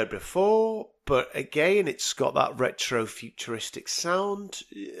we've heard before, but again, it's got that retro futuristic sound.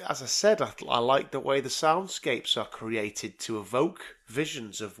 As I said, I like the way the soundscapes are created to evoke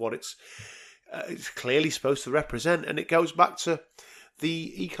visions of what it's clearly supposed to represent, and it goes back to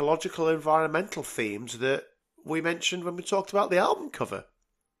the ecological, environmental themes that we mentioned when we talked about the album cover.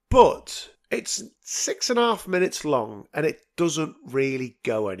 But It's 6.5 minutes long, and it doesn't really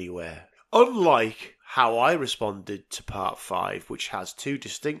go anywhere. Unlike how I responded to part 5, which has 2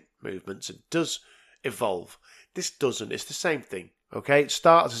 distinct movements and does evolve, this doesn't. It's the same thing, okay? It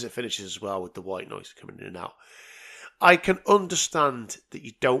starts as it finishes as well, with the white noise coming in and out. I can understand that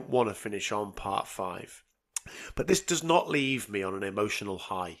you don't want to finish on part 5, but this does not leave me on an emotional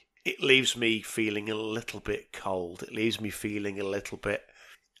high. It leaves me feeling a little bit cold. It leaves me feeling a little bit...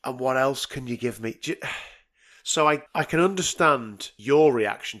 And what else can you give me? So I can understand your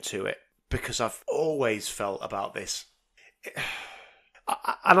reaction to it, because I've always felt about this.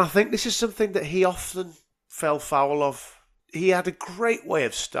 And I think this is something that he often fell foul of. He had a great way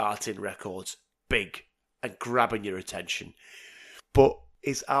of starting records big and grabbing your attention, but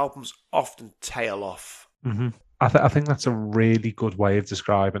his albums often tail off. Mm-hmm. I think that's a really good way of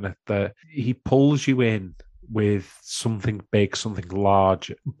describing it, that he pulls you in with something big, something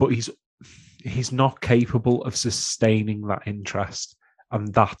large, but he's not capable of sustaining that interest,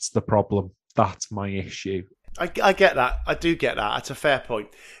 and that's the problem. That's my issue. I get that. I do get that. That's a fair point.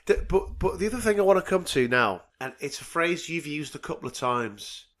 But the other thing I want to come to now, and it's a phrase you've used a couple of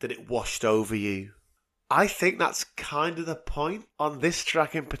times, that it washed over you. I think that's kind of the point on this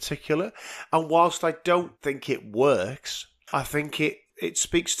track in particular. And whilst I don't think it works, I think it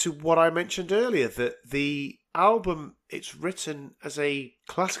speaks to what I mentioned earlier, that the album, it's written as a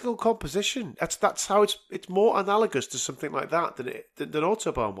classical composition. That's how it's more analogous to something like that than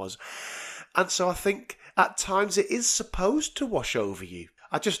Autobahn was. And so I think at times it is supposed to wash over you.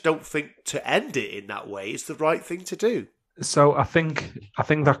 I just don't think to end it in that way is the right thing to do. So I think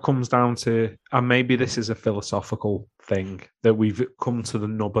that comes down to, and maybe this is a philosophical thing, that we've come to the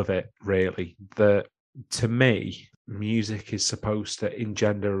nub of it, really, that to me, music is supposed to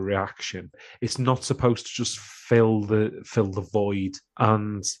engender a reaction. It's not supposed to just fill the void.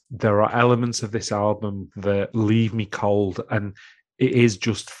 And there are elements of this album that leave me cold, and it is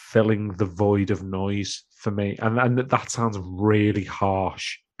just filling the void of noise for me. And that sounds really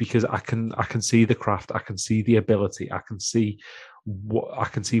harsh, because I can see the craft, I can see the ability, I can see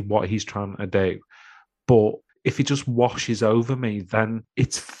what he's trying to do. But if it just washes over me, then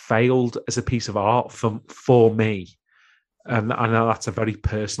it's failed as a piece of art for me. And I know that's a very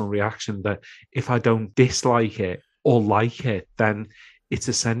personal reaction, that if I don't dislike it or like it, then it's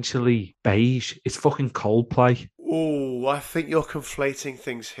essentially beige. It's fucking Coldplay. Oh, I think you're conflating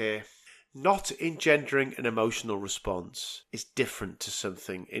things here. Not engendering an emotional response is different to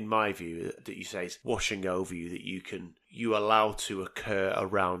something, in my view, that you say is washing over you, that you allow to occur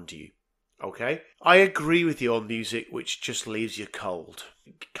around you. Okay? I agree with you on music which just leaves you cold.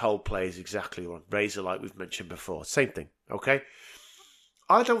 Coldplay is exactly one. Razor, like we've mentioned before. Same thing. Okay?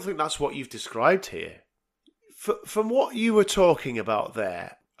 I don't think that's what you've described here. From what you were talking about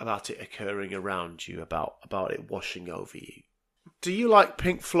there, about it occurring around you, about it washing over you, do you like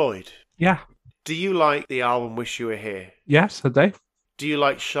Pink Floyd? Yeah. Do you like the album Wish You Were Here? Yes, I do. Do you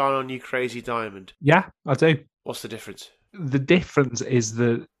like Shine On You Crazy Diamond? Yeah, I do. What's the difference? The difference is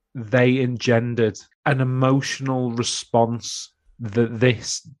that they engendered an emotional response that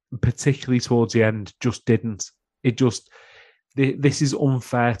this, particularly towards the end, just didn't. This is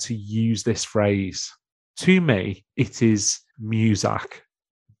unfair to use this phrase. To me, it is Muzak.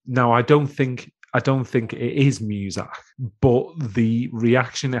 Now, I don't think it is Muzak, but the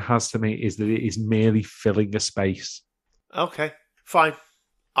reaction it has to me is that it is merely filling a space. Okay, fine.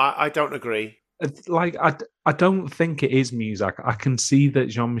 I don't agree. I don't think it is Muzak. I can see that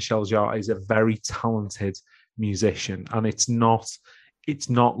Jean-Michel Jarre is a very talented musician, and it's not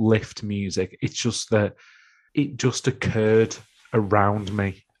lift music. It's just that it just occurred around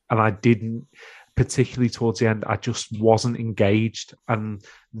me, and I didn't, particularly towards the end, I just wasn't engaged, and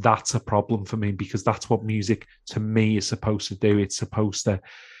that's a problem for me, because that's what music to me is supposed to do. It's supposed to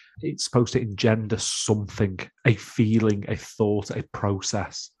engender something, a feeling, a thought, a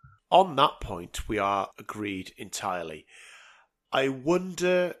process. On that point, we are agreed entirely. I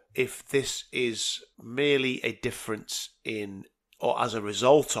wonder if this is merely a difference in, or as a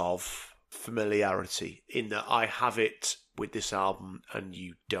result of, familiarity, in that I have it with this album and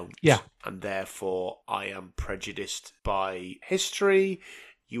you don't. Yeah. And therefore I am prejudiced by history,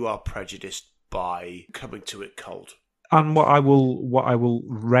 you are prejudiced by coming to it cold. And what I will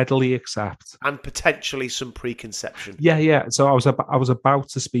readily accept, and potentially some preconception. Yeah. So I was about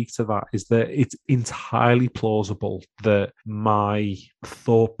to speak to that. Is that it's entirely plausible that my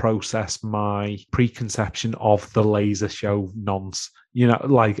thought process, my preconception of the laser show nonce,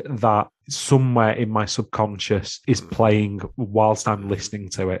 like that, somewhere in my subconscious is playing whilst I'm listening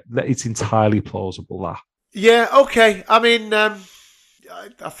to it. It's entirely plausible that. Yeah. Okay. I mean,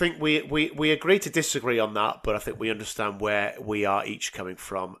 I think we agree to disagree on that, but I think we understand where we are each coming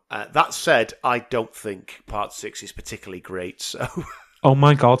from. That said, I don't think Part 6 is particularly great, so... Oh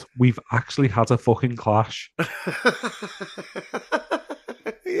my god, we've actually had a fucking clash.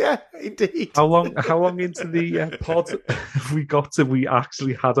 Yeah, indeed. How long into the pod have we got till we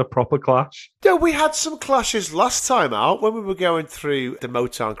actually had a proper clash? Yeah, we had some clashes last time out when we were going through the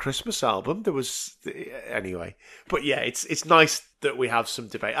Motown Christmas album. There was... Anyway. But yeah, it's nice that we have some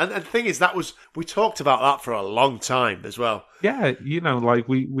debate. And the thing is, we talked about that for a long time as well. Yeah, like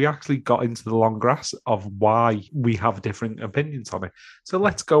we actually got into the long grass of why we have different opinions on it. So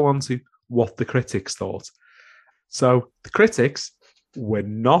let's go on to what the critics thought. So the critics were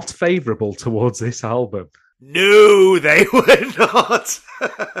not favourable towards this album. No, they were not.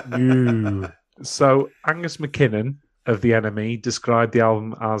 No. So Angus MacKinnon of The NME described the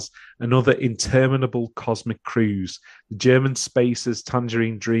album as another interminable cosmic cruise. The German spacer's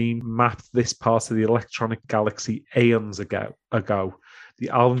Tangerine Dream mapped this part of the electronic galaxy aeons ago. The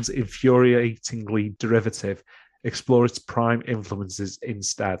album's infuriatingly derivative. Explore its prime influences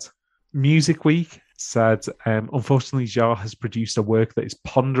instead. Music Week said, unfortunately, Jarre has produced a work that is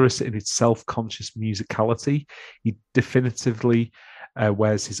ponderous in its self-conscious musicality. He definitively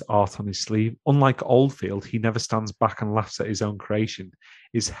wears his art on his sleeve. Unlike Oldfield, he never stands back and laughs at his own creation.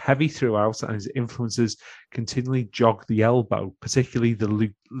 Is heavy throughout, and his influences continually jog the elbow, particularly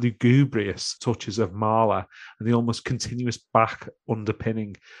the lugubrious touches of Mahler and the almost continuous Bach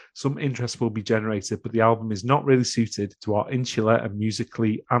underpinning. Some interest will be generated, but the album is not really suited to our insular and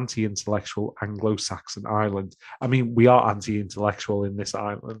musically anti-intellectual Anglo-Saxon island. I mean, we are anti-intellectual in this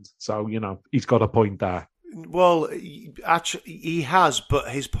island, so, he's got a point there. Well, actually, he has, but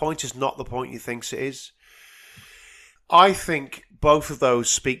his point is not the point he thinks it is. I think both of those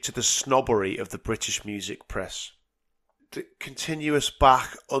speak to the snobbery of the British music press. The continuous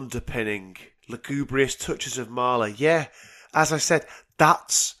Bach underpinning, lugubrious touches of Mahler. Yeah, as I said,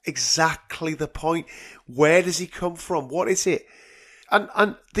 that's exactly the point. Where does he come from? What is it?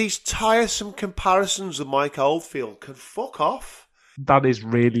 And these tiresome comparisons with Mike Oldfield can fuck off. That is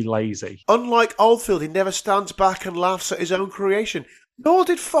really lazy. Unlike Oldfield, he never stands back and laughs at his own creation. Nor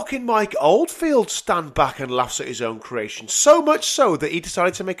did fucking Mike Oldfield stand back and laughs at his own creation. So much so that he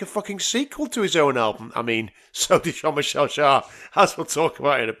decided to make a fucking sequel to his own album. I mean, so did Jean-Michel Jarre, as we'll talk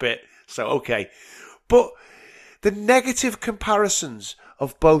about in a bit. So, okay. But the negative comparisons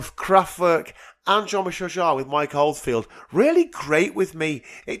of both Kraftwerk and Jean-Michel Jarre with Mike Oldfield really grate with me.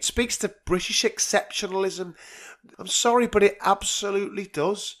 It speaks to British exceptionalism. I'm sorry, but it absolutely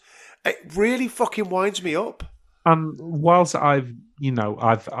does. It really fucking winds me up. And whilst I've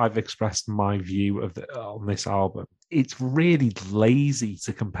expressed my view on this album, it's really lazy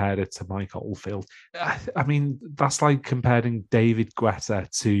to compare it to Mike Oldfield. I mean, that's like comparing David Guetta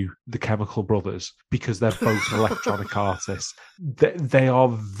to the Chemical Brothers, because they're both electronic artists. They are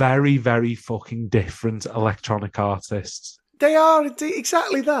very, very fucking different electronic artists. They are indeed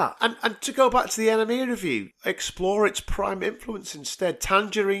exactly that. And to go back to the NME review, explore its prime influence instead.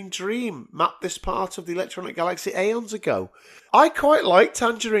 Tangerine Dream mapped this part of the electronic galaxy aeons ago. I quite like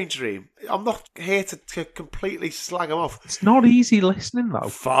Tangerine Dream. I'm not here to completely slag them off. It's not easy listening, though.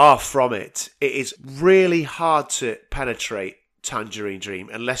 Far from it. It is really hard to penetrate Tangerine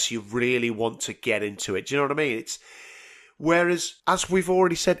Dream unless you really want to get into it. Do you know what I mean? Whereas, as we've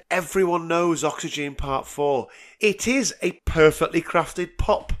already said, everyone knows Oxygen Part 4. It is a perfectly crafted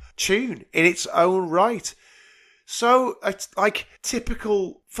pop tune in its own right. So, it's like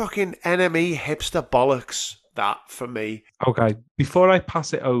typical fucking NME hipster bollocks, that for me. Okay, before I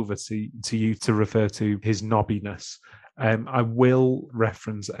pass it over to you to refer to his knobbiness, I will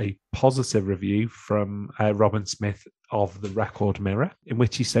reference a positive review from Robin Smith of the Record Mirror, in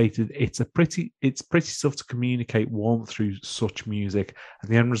which he stated it's pretty tough to communicate warmth through such music,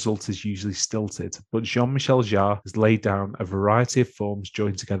 and the end result is usually stilted. But Jean-Michel Jarre has laid down a variety of forms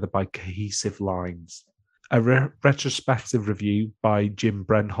joined together by cohesive lines. A retrospective review by Jim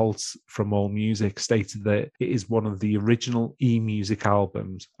Brenholtz from AllMusic stated that it is one of the original e-music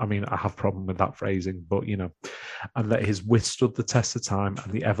albums. I mean, I have a problem with that phrasing, but and that it has withstood the test of time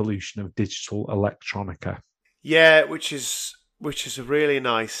and the evolution of digital electronica. Yeah, which is a really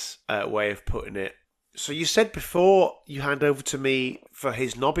nice way of putting it. So you said before you hand over to me for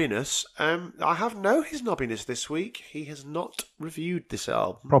his knobbiness. I have no his knobbiness this week. He has not reviewed this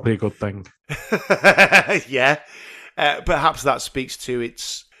album. Probably a good thing. Yeah. Perhaps that speaks to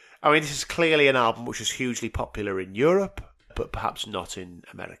its... I mean, this is clearly an album which is hugely popular in Europe, but perhaps not in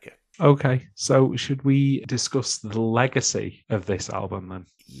America. Okay, so should we discuss the legacy of this album then?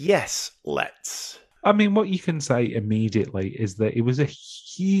 Yes, let's. I mean, what you can say immediately is that it was a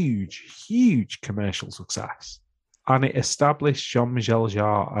huge, huge commercial success. And it established Jean-Michel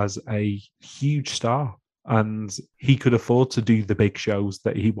Jarre as a huge star. And he could afford to do the big shows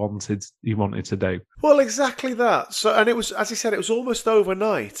that he wanted to do. Well, exactly that. So, and it was, as I said, it was almost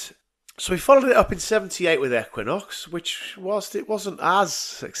overnight. So he followed it up in 78 with Equinox, which, whilst it wasn't as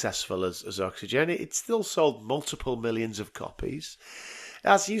successful as Oxygen, it still sold multiple millions of copies.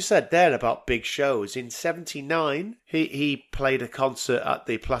 As you said there about big shows, in 79, he played a concert at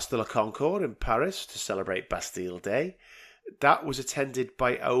the Place de la Concorde in Paris to celebrate Bastille Day. That was attended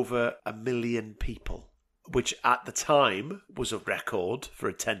by over 1 million people, which at the time was a record for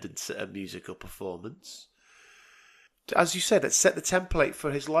attendance at a musical performance. As you said, it set the template for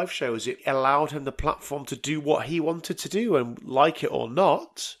his live shows. It allowed him the platform to do what he wanted to do, and like it or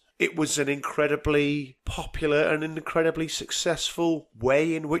not, it was an incredibly popular and an incredibly successful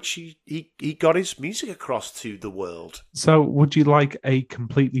way in which he got his music across to the world. So would you like a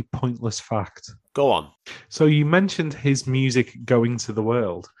completely pointless fact? Go on. So you mentioned his music going to the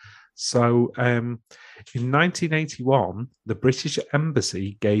world. So in 1981, the British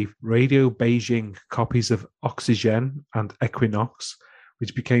Embassy gave Radio Beijing copies of Oxygen and Equinox,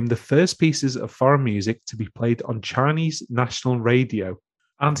 which became the first pieces of foreign music to be played on Chinese national radio.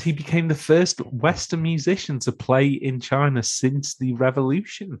 And he became the first Western musician to play in China since the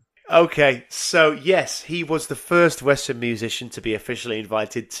revolution. Okay, so yes, he was the first Western musician to be officially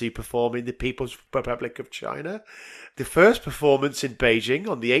invited to perform in the People's Republic of China. The first performance in Beijing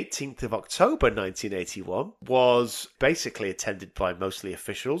on the 18th of October 1981 was basically attended by mostly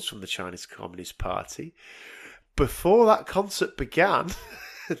officials from the Chinese Communist Party. Before that concert began,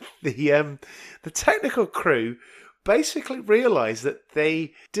 the technical crew basically realised that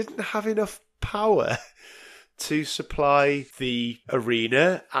they didn't have enough power to supply the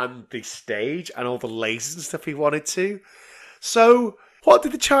arena and the stage and all the lasers and stuff he wanted to. So what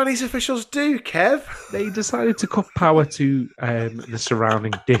did the Chinese officials do, Kev? They decided to cut power to the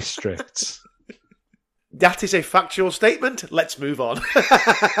surrounding districts. That is a factual statement. Let's move on.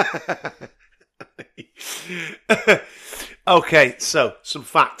 Okay, so some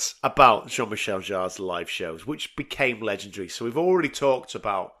facts about Jean-Michel Jarre's live shows, which became legendary. So we've already talked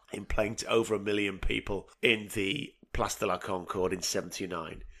about him playing to over 1 million people in the Place de la Concorde in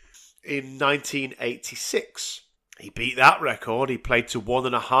 79. In 1986, he beat that record. He played to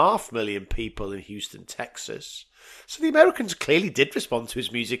 1.5 million people in Houston, Texas. So the Americans clearly did respond to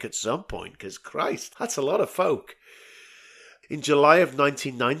his music at some point, because Christ, that's a lot of folk. In July of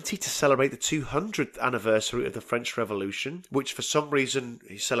 1990, to celebrate the 200th anniversary of the French Revolution, which for some reason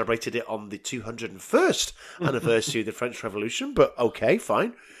he celebrated it on the 201st anniversary of the French Revolution, but okay,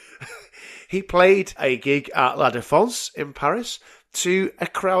 fine. He played a gig at La Défense in Paris to a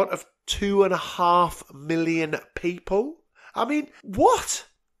crowd of 2.5 million people. I mean, what?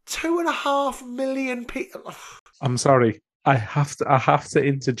 2.5 million people? I'm sorry. I have to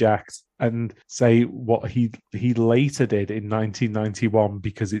interject and say what he later did in 1991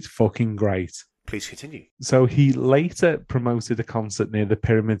 because it's fucking great. Please continue. So he later promoted a concert near the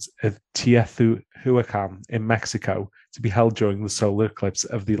pyramids of Teotihuacan in Mexico to be held during the solar eclipse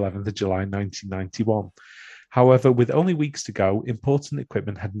of the 11th of July 1991. However, with only weeks to go, important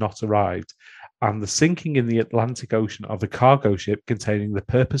equipment had not arrived, and the sinking in the Atlantic Ocean of a cargo ship containing the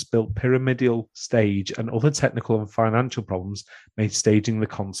purpose-built pyramidal stage and other technical and financial problems made staging the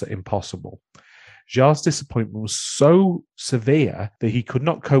concert impossible. Jarre's disappointment was so severe that he could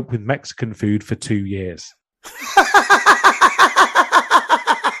not cope with Mexican food for 2 years.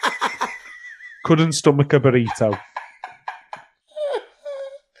 Couldn't stomach a burrito.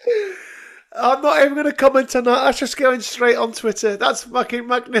 I'm not even going to comment on that. That's just going straight on Twitter. That's fucking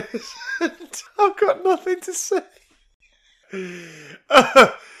magnificent. I've got nothing to say.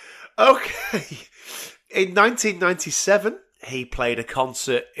 Okay. In 1997, he played a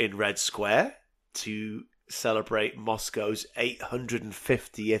concert in Red Square to celebrate Moscow's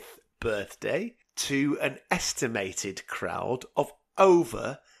 850th birthday to an estimated crowd of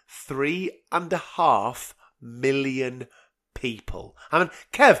over 3.5 million people. I mean,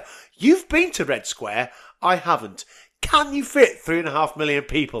 Kev, you've been to Red Square. I haven't. Can you fit 3.5 million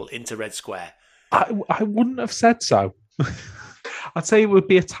people into Red Square? I wouldn't have said so. I'd say it would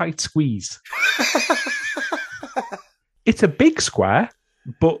be a tight squeeze. It's a big square,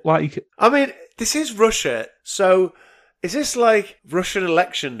 but like... I mean, this is Russia, so is this like Russian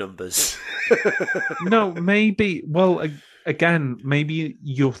election numbers? No, maybe... Well, again, maybe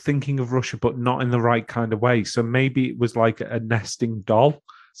you're thinking of Russia, but not in the right kind of way. So maybe it was like a nesting doll.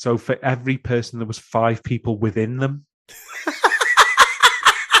 So for every person, there was 5 people within them.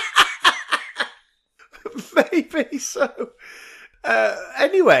 Maybe so.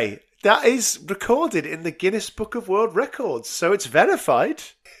 Anyway, that is recorded in the Guinness Book of World Records, so it's verified.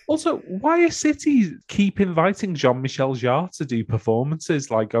 Also, why are cities keep inviting Jean-Michel Jarre to do performances,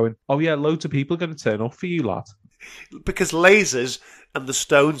 like going, oh yeah, loads of people are going to turn up for you, lad? Because Lasers and the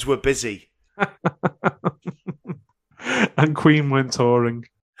Stones were busy. And Queen went touring.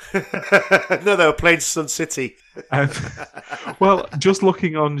 No, they were playing Sun City. Well, just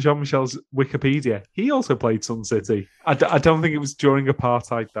looking on Jean-Michel's Wikipedia, he also played Sun City. I don't think it was during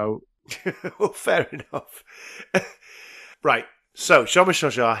apartheid, though. Well, fair enough. Right. So, Jean-Michel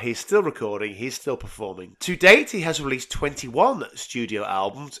Jarre, he's still recording, he's still performing. To date, he has released 21 studio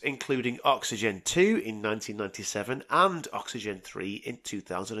albums, including Oxygen 2 in 1997 and Oxygen 3 in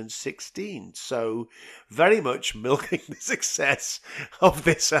 2016. So, very much milking the success of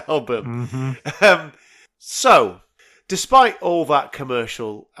this album. Mm-hmm. So, despite all that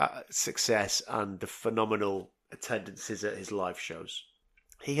commercial success and the phenomenal attendances at his live shows,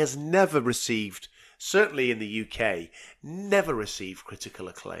 he has never received, certainly in the UK, never received critical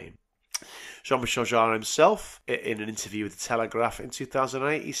acclaim. Jean-Michel Jarre himself, in an interview with The Telegraph in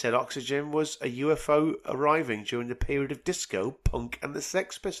 2008, he said Oxygen was a UFO arriving during the period of disco, punk and the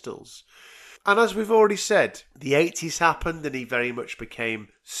Sex Pistols. And as we've already said, the 80s happened and he very much became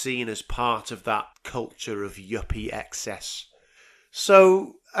seen as part of that culture of yuppie excess.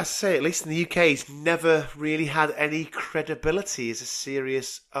 So, I say, at least in the UK, he's never really had any credibility as a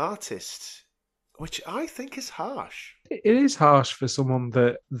serious artist, which I think is harsh. It is harsh for someone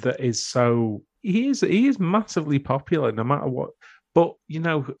that is so... He is massively popular no matter what. But, you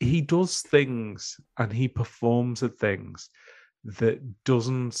know, he does things and he performs at things that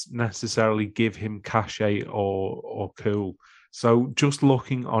doesn't necessarily give him cachet or cool. So just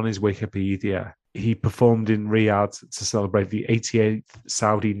looking on his Wikipedia, he performed in Riyadh to celebrate the 88th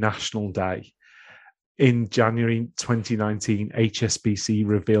Saudi National Day. In January 2019, HSBC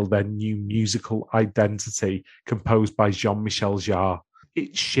revealed their new musical identity composed by Jean-Michel Jarre.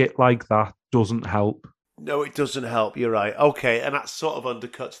 It's shit like that doesn't help. No, it doesn't help. You're right. Okay, and that sort of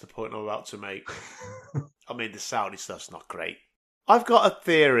undercuts the point I'm about to make. I mean, the Saudi stuff's not great. I've got a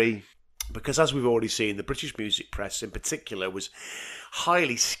theory, because as we've already seen, the British music press in particular was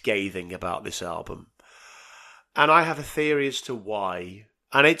highly scathing about this album. And I have a theory as to why.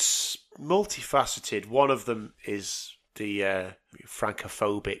 And it's multifaceted. One of them is the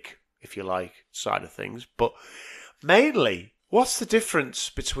francophobic, if you like, side of things. But mainly, what's the difference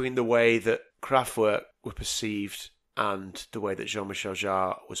between the way that Kraftwerk were perceived and the way that Jean-Michel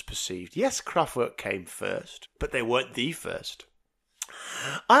Jarre was perceived? Yes, Kraftwerk came first, but they weren't the first.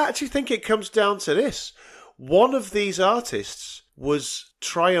 I actually think it comes down to this. One of these artists was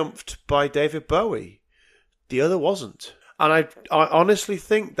triumphed by David Bowie. The other wasn't. And I honestly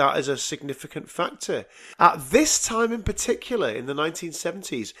think that is a significant factor. At this time in particular, in the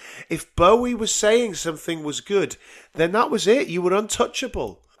 1970s, if Bowie was saying something was good, then that was it. You were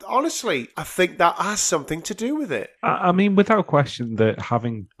untouchable. Honestly, I think that has something to do with it. I mean, without question, that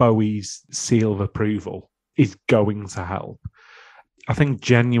having Bowie's seal of approval is going to help. I think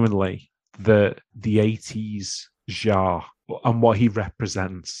genuinely the 80s Jarre and what he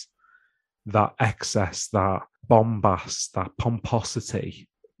represents, that excess, that bombast, that pomposity,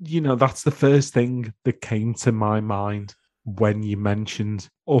 you know, that's the first thing that came to my mind when you mentioned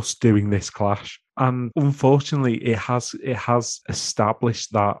us doing this clash. And unfortunately, it has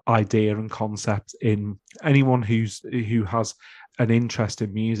established that idea and concept in anyone who has an interest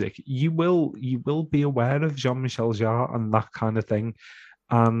in music. You will be aware of Jean-Michel Jarre and that kind of thing.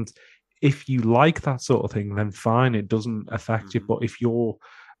 And if you like that sort of thing, then fine, it doesn't affect you. But if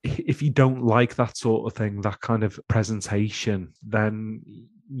you don't like that sort of thing, that kind of presentation, then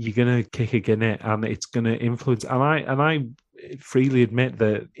you're gonna kick against it, and it's gonna influence. And I freely admit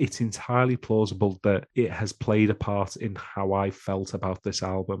that it's entirely plausible that it has played a part in how I felt about this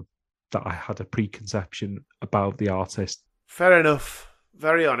album, that I had a preconception about the artist. Fair enough.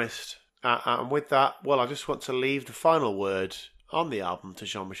 Very honest. And with that, well, I just want to leave the final word on the album to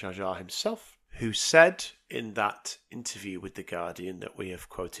Jean-Michel Jarre himself, who said in that interview with The Guardian that we have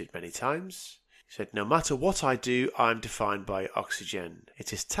quoted many times, he said, "No matter what I do, I'm defined by oxygen.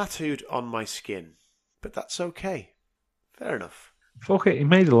 It is tattooed on my skin. But that's okay." Fair enough. Fuck it, he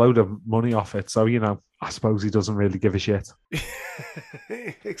made a load of money off it, so, you know, I suppose he doesn't really give a shit.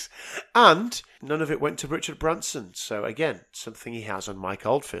 And none of it went to Richard Branson, so again, something he has on Mike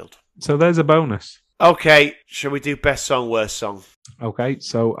Oldfield. So there's a bonus. Okay, shall we do best song, worst song? Okay,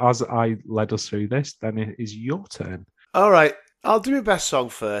 so as I led us through this, then it is your turn. All right, I'll do my best song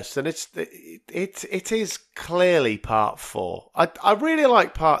first, and it is clearly part 4. I really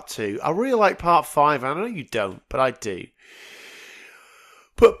like part 2. I really like part 5. I know you don't, but I do.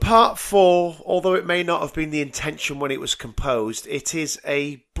 But part 4, although it may not have been the intention when it was composed, it is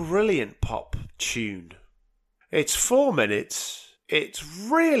a brilliant pop tune. It's 4 minutes. It's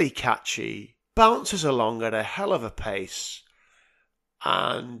really catchy, bounces along at a hell of a pace,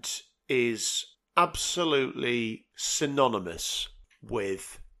 and is absolutely synonymous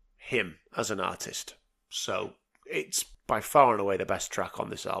with him as an artist. So it's by far and away the best track on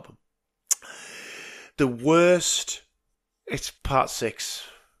this album. The worst, it's part 6.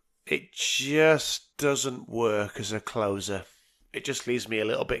 It just doesn't work as a closer. It just leaves me a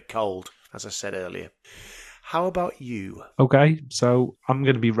little bit cold, as I said earlier. How about you? Okay, so I'm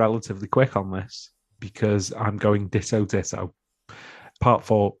going to be relatively quick on this because I'm going ditto. Part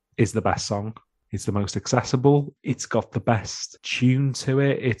 4 is the best song. It's the most accessible. It's got the best tune to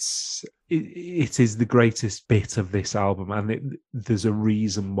it. It is the greatest bit of this album, and there's a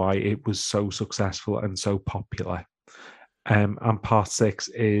reason why it was so successful and so popular. And part 6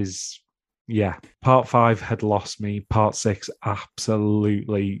 is, part 5 had lost me. Part 6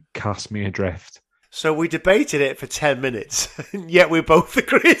 absolutely cast me adrift. So we debated it for 10 minutes, and yet we both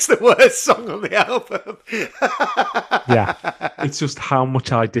agree it's the worst song on the album. Yeah, it's just how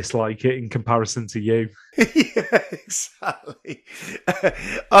much I dislike it in comparison to you. Yeah, exactly.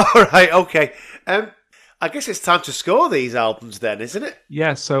 All right, okay. I guess it's time to score these albums then, isn't it?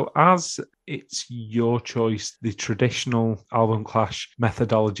 Yeah, so as it's your choice, the traditional album clash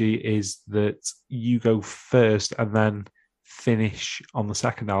methodology is that you go first and then finish on the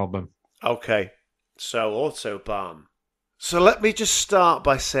second album. Okay. So, Autobahn. So let me just start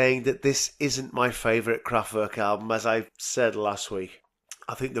by saying that this isn't my favourite Kraftwerk album, as I said last week.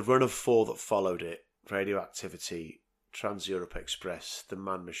 I think the run of 4 that followed it, Radioactivity, Trans-Europe Express, The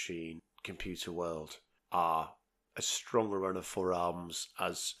Man Machine, Computer World, are as strong a run of 4 albums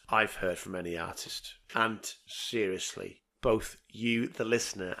as I've heard from any artist. And seriously, both you, the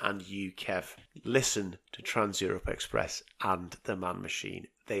listener, and you, Kev, listen to Trans-Europe Express and The Man Machine.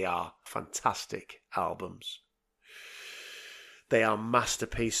 They are fantastic albums. They are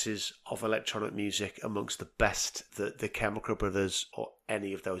masterpieces of electronic music, amongst the best that the Chemical Brothers or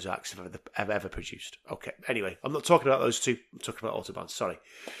any of those acts have ever produced. Okay, anyway, I'm not talking about those two. I'm talking about Autobahn, sorry.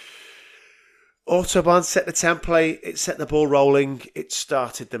 Autobahn set the template. It set the ball rolling. It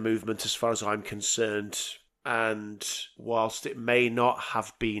started the movement as far as I'm concerned. And whilst it may not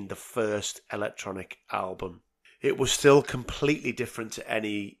have been the first electronic album, it was still completely different to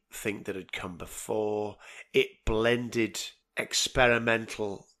anything that had come before. It blended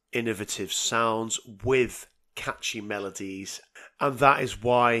experimental, innovative sounds with catchy melodies. And that is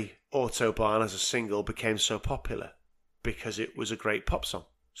why Autobahn as a single became so popular, because it was a great pop song.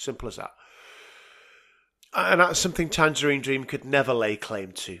 Simple as that. And that's something Tangerine Dream could never lay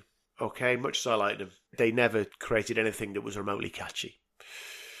claim to. Okay, much as I like them, they never created anything that was remotely catchy.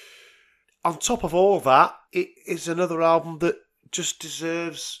 On top of all that, it is another album that just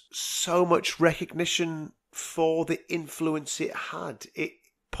deserves so much recognition for the influence it had.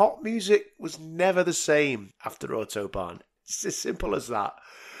 Pop music was never the same after Autobahn. It's as simple as that.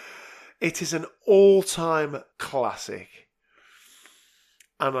 It is an all-time classic.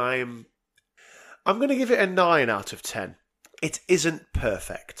 And I'm going to give it a 9 out of 10. It isn't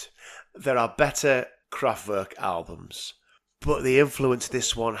perfect. There are better Kraftwerk albums. But the influence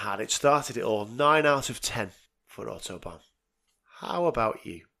this one had, it started it all. 9 out of 10 for Autobahn. How about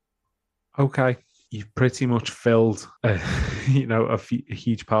you? Okay, you've pretty much filled, a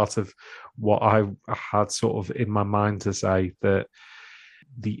huge part of what I had sort of in my mind to say, that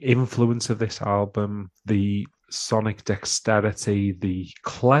the influence of this album, the sonic dexterity, the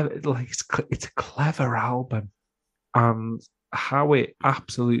clever, it's a clever album, and how it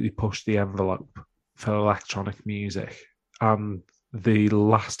absolutely pushed the envelope for electronic music, and the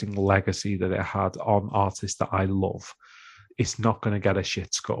lasting legacy that it had on artists that I love. It's not going to get a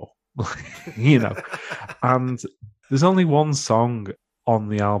shit score, And there's only one song on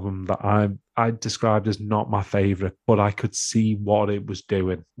the album that I described as not my favourite, but I could see what it was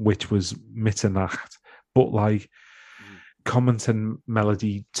doing, which was Mitternacht. But Commenton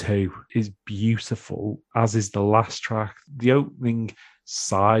Melody 2 is beautiful, as is the last track. The opening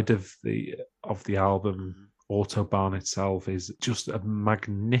side of the album, Autobahn itself, is just a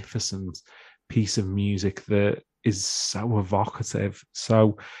magnificent piece of music that is so evocative.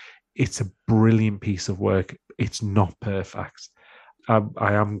 So it's a brilliant piece of work. It's not perfect.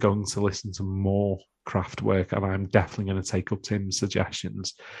 I am going to listen to more Kraftwerk, and I'm definitely going to take up Tim's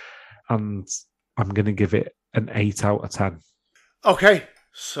suggestions, and I'm going to give it an 8 out of 10. Okay,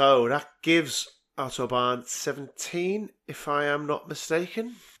 so that gives Autobahn 17, if I am not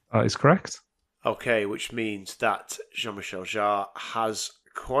mistaken. That is correct. Okay, which means that Jean-Michel Jarre has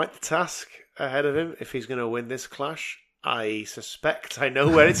quite the task ahead of him if he's going to win this clash. I suspect I know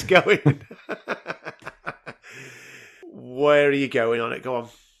where it's going. Where are you going on it? Go on.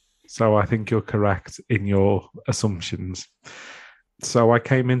 So I think you're correct in your assumptions. So I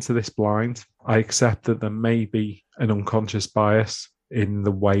came into this blind. I accept that there may be an unconscious bias in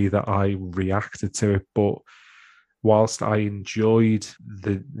the way that I reacted to it, but whilst I enjoyed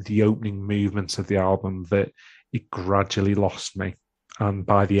the opening movements of the album, that it gradually lost me. And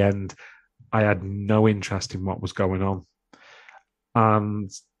by the end, I had no interest in what was going on. And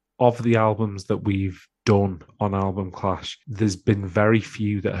of the albums that we've done on Album Clash, there's been very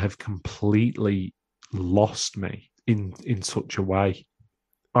few that have completely lost me in such a way.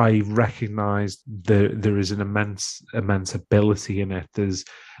 I recognise there is an immense ability in it. There's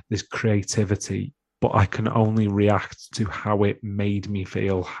creativity, but I can only react to how it made me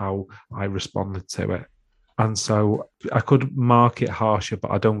feel, how I responded to it. And so I could mark it harsher,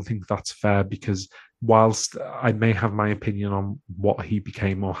 but I don't think that's fair, because whilst I may have my opinion on what he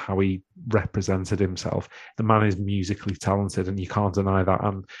became or how he represented himself, the man is musically talented and you can't deny that.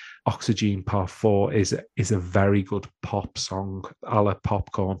 And Oxygen Part 4 is a very good pop song, a la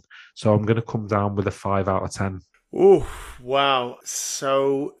Popcorn. So I'm going to come down with a 5 out of 10. Oh, wow.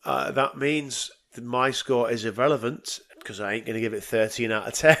 So that means that my score is irrelevant, because I ain't going to give it 13 out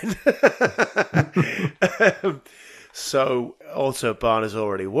of 10. So Autobahn has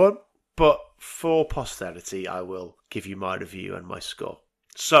already won. But for posterity, I will give you my review and my score.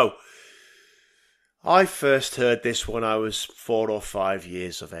 So, I first heard this when I was 4 or 5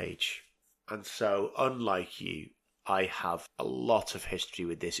 years of age. And so, unlike you, I have a lot of history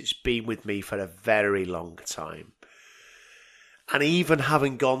with this. It's been with me for a very long time. And even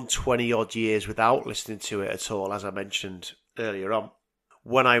having gone 20 odd years without listening to it at all, as I mentioned earlier on,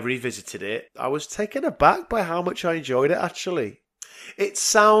 when I revisited it, I was taken aback by how much I enjoyed it, actually. It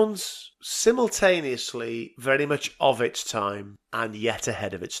sounds simultaneously very much of its time and yet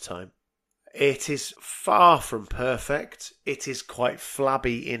ahead of its time. It is far from perfect. It is quite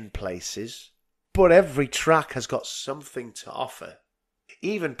flabby in places, but every track has got something to offer.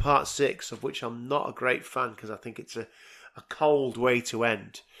 Even Part 6, of which I'm not a great fan because I think it's a cold way to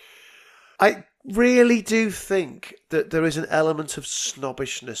end. I really do think that there is an element of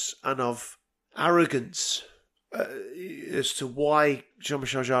snobbishness and of arrogance as to why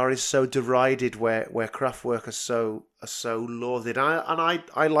Jean-Michel Jarre is so derided, where Kraftwerk are so lauded. And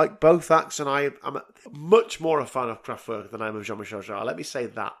I like both acts, and I'm much more a fan of Kraftwerk than I am of Jean-Michel Jarre. Let me say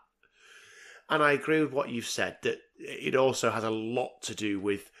that. And I agree with what you've said, that it also has a lot to do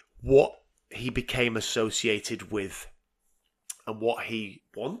with what he became associated with and what he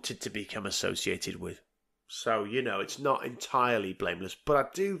wanted to become associated with. So, it's not entirely blameless, but I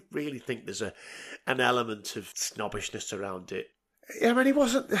do really think there's an element of snobbishness around it. I mean, he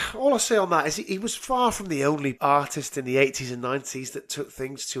wasn't... All I say on that is he was far from the only artist in the 80s and 90s that took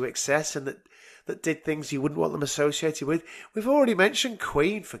things to excess and that did things you wouldn't want them associated with. We've already mentioned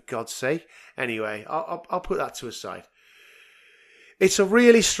Queen, for God's sake. Anyway, I'll put that to a side. It's a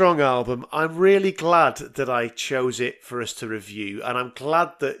really strong album. I'm really glad that I chose it for us to review, and I'm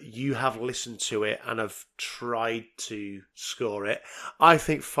glad that you have listened to it and have tried to score it. I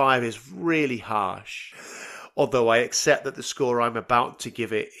think 5 is really harsh, although I accept that the score I'm about to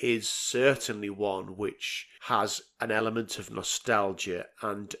give it is certainly one which has an element of nostalgia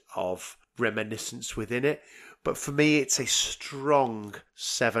and of reminiscence within it. But for me, it's a strong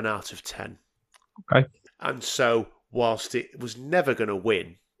 7 out of 10. Okay. And so, whilst it was never going to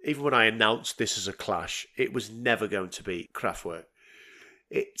win, even when I announced this as a clash, it was never going to be Kraftwerk.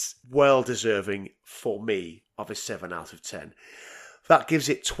 It's well deserving for me of a 7 out of 10. That gives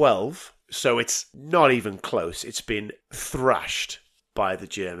it 12, so it's not even close. It's been thrashed by the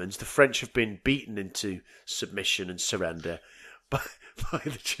Germans. The French have been beaten into submission and surrender by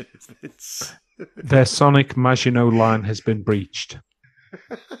the Germans. Their sonic Maginot line has been breached.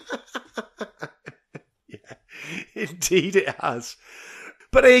 Yeah, indeed it has.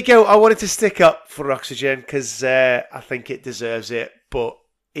 But there you go. I wanted to stick up for Oxygen because I think it deserves it. But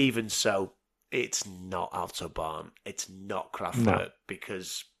even so, it's not Autobahn. It's not Kraftwerk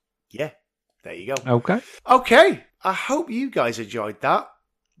because, yeah, there you go. Okay. I hope you guys enjoyed that.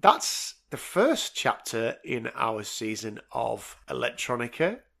 That's the first chapter in our season of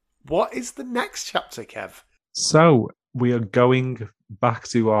Electronica. What is the next chapter, Kev? So we are going back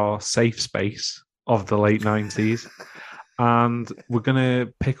to our safe space of the late 90s. And we're going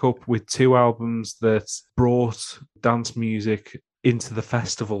to pick up with 2 albums that brought dance music into the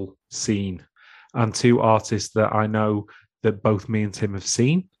festival scene, and two artists that I know that both me and Tim have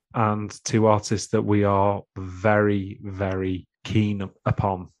seen, and two artists that we are very, very keen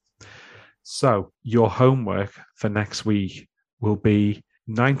upon. So your homework for next week will be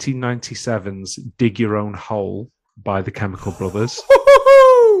 1997's Dig Your Own Hole by the Chemical Brothers.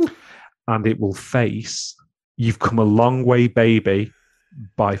 And it will face You've Come a Long Way, Baby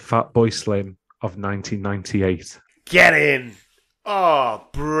by Fatboy Slim of 1998. Get in! Oh,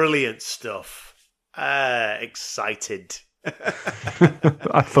 brilliant stuff. Excited.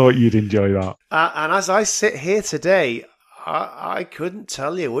 I thought you'd enjoy that. And as I sit here today, I couldn't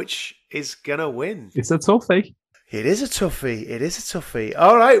tell you which is going to win. It's a toughie. It is a toughie.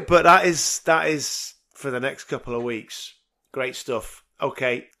 All right, but that is for the next couple of weeks. Great stuff.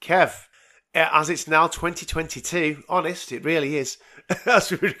 Okay, Kev, as it's now 2022, honest, it really is,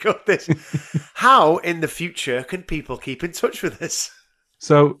 as we record this, how in the future can people keep in touch with us?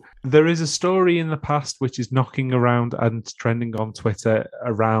 So there is a story in the past which is knocking around and trending on Twitter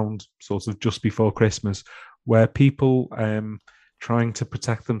around sort of just before Christmas, where people trying to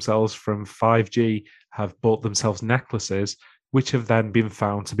protect themselves from 5G have bought themselves necklaces which have then been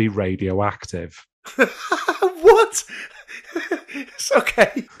found to be radioactive. What? It's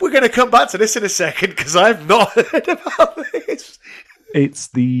okay. We're going to come back to this in a second because I've not heard about this. It's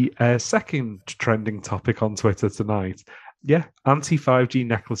the second trending topic on Twitter tonight. Yeah, anti-5G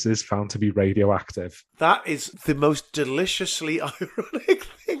necklaces found to be radioactive. That is the most deliciously ironic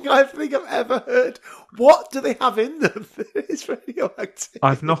thing I think I've ever heard. What do they have in them that is radioactive?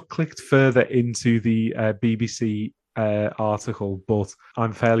 I've not clicked further into the BBC article, but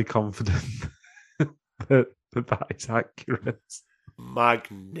I'm fairly confident that is accurate.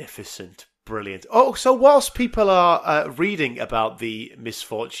 Magnificent. Brilliant. Oh, so whilst people are reading about the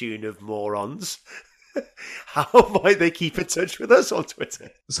misfortune of morons, how might they keep in touch with us on Twitter?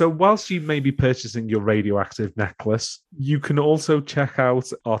 So whilst you may be purchasing your radioactive necklace, you can also check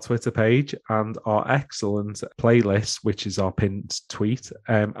out our Twitter page and our excellent playlist, which is our pinned tweet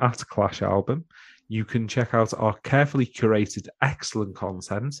at Clash Album. You can check out our carefully curated excellent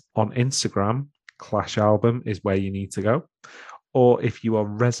content on Instagram. Clash Album is where you need to go. Or if you are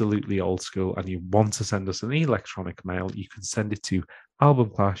resolutely old school and you want to send us an electronic mail, you can send it to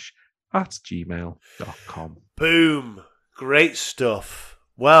albumclash@gmail.com. Boom. Great stuff.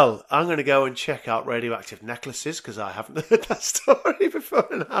 Well, I'm going to go and check out radioactive necklaces because I haven't heard that story before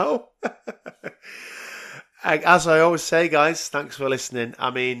now. As I always say, guys, thanks for listening.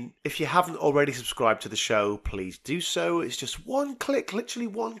 I mean, if you haven't already subscribed to the show, please do so. It's just one click, literally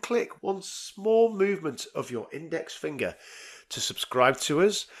one click, one small movement of your index finger to subscribe to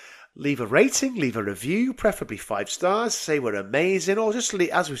us. Leave a rating, leave a review, preferably 5 stars, say we're amazing, or just,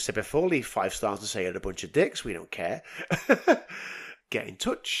 as we said before, leave 5 stars and say you're a bunch of dicks. We don't care. Get in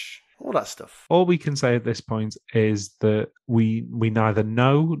touch. All that stuff. All we can say at this point is that we neither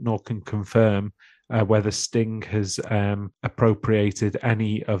know nor can confirm whether Sting has appropriated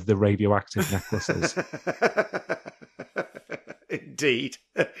any of the radioactive necklaces. Indeed.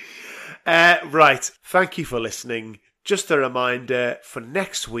 Right. Thank you for listening. Just a reminder, for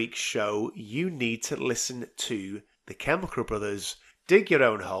next week's show, you need to listen to the Chemical Brothers' Dig Your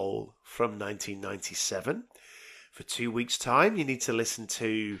Own Hole from 1997. For 2 weeks' time, you need to listen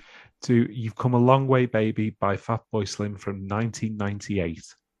to You've Come a Long Way, Baby by Fatboy Slim from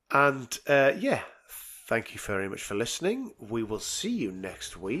 1998. And thank you very much for listening. We will see you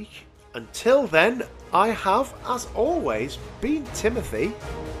next week. Until then, I have, as always, been Timothy.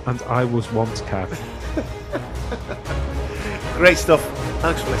 And I was once Kev. Great stuff.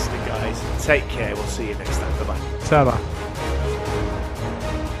 Thanks for listening, guys. Take care. We'll see you next time. Bye-bye. Ta-da.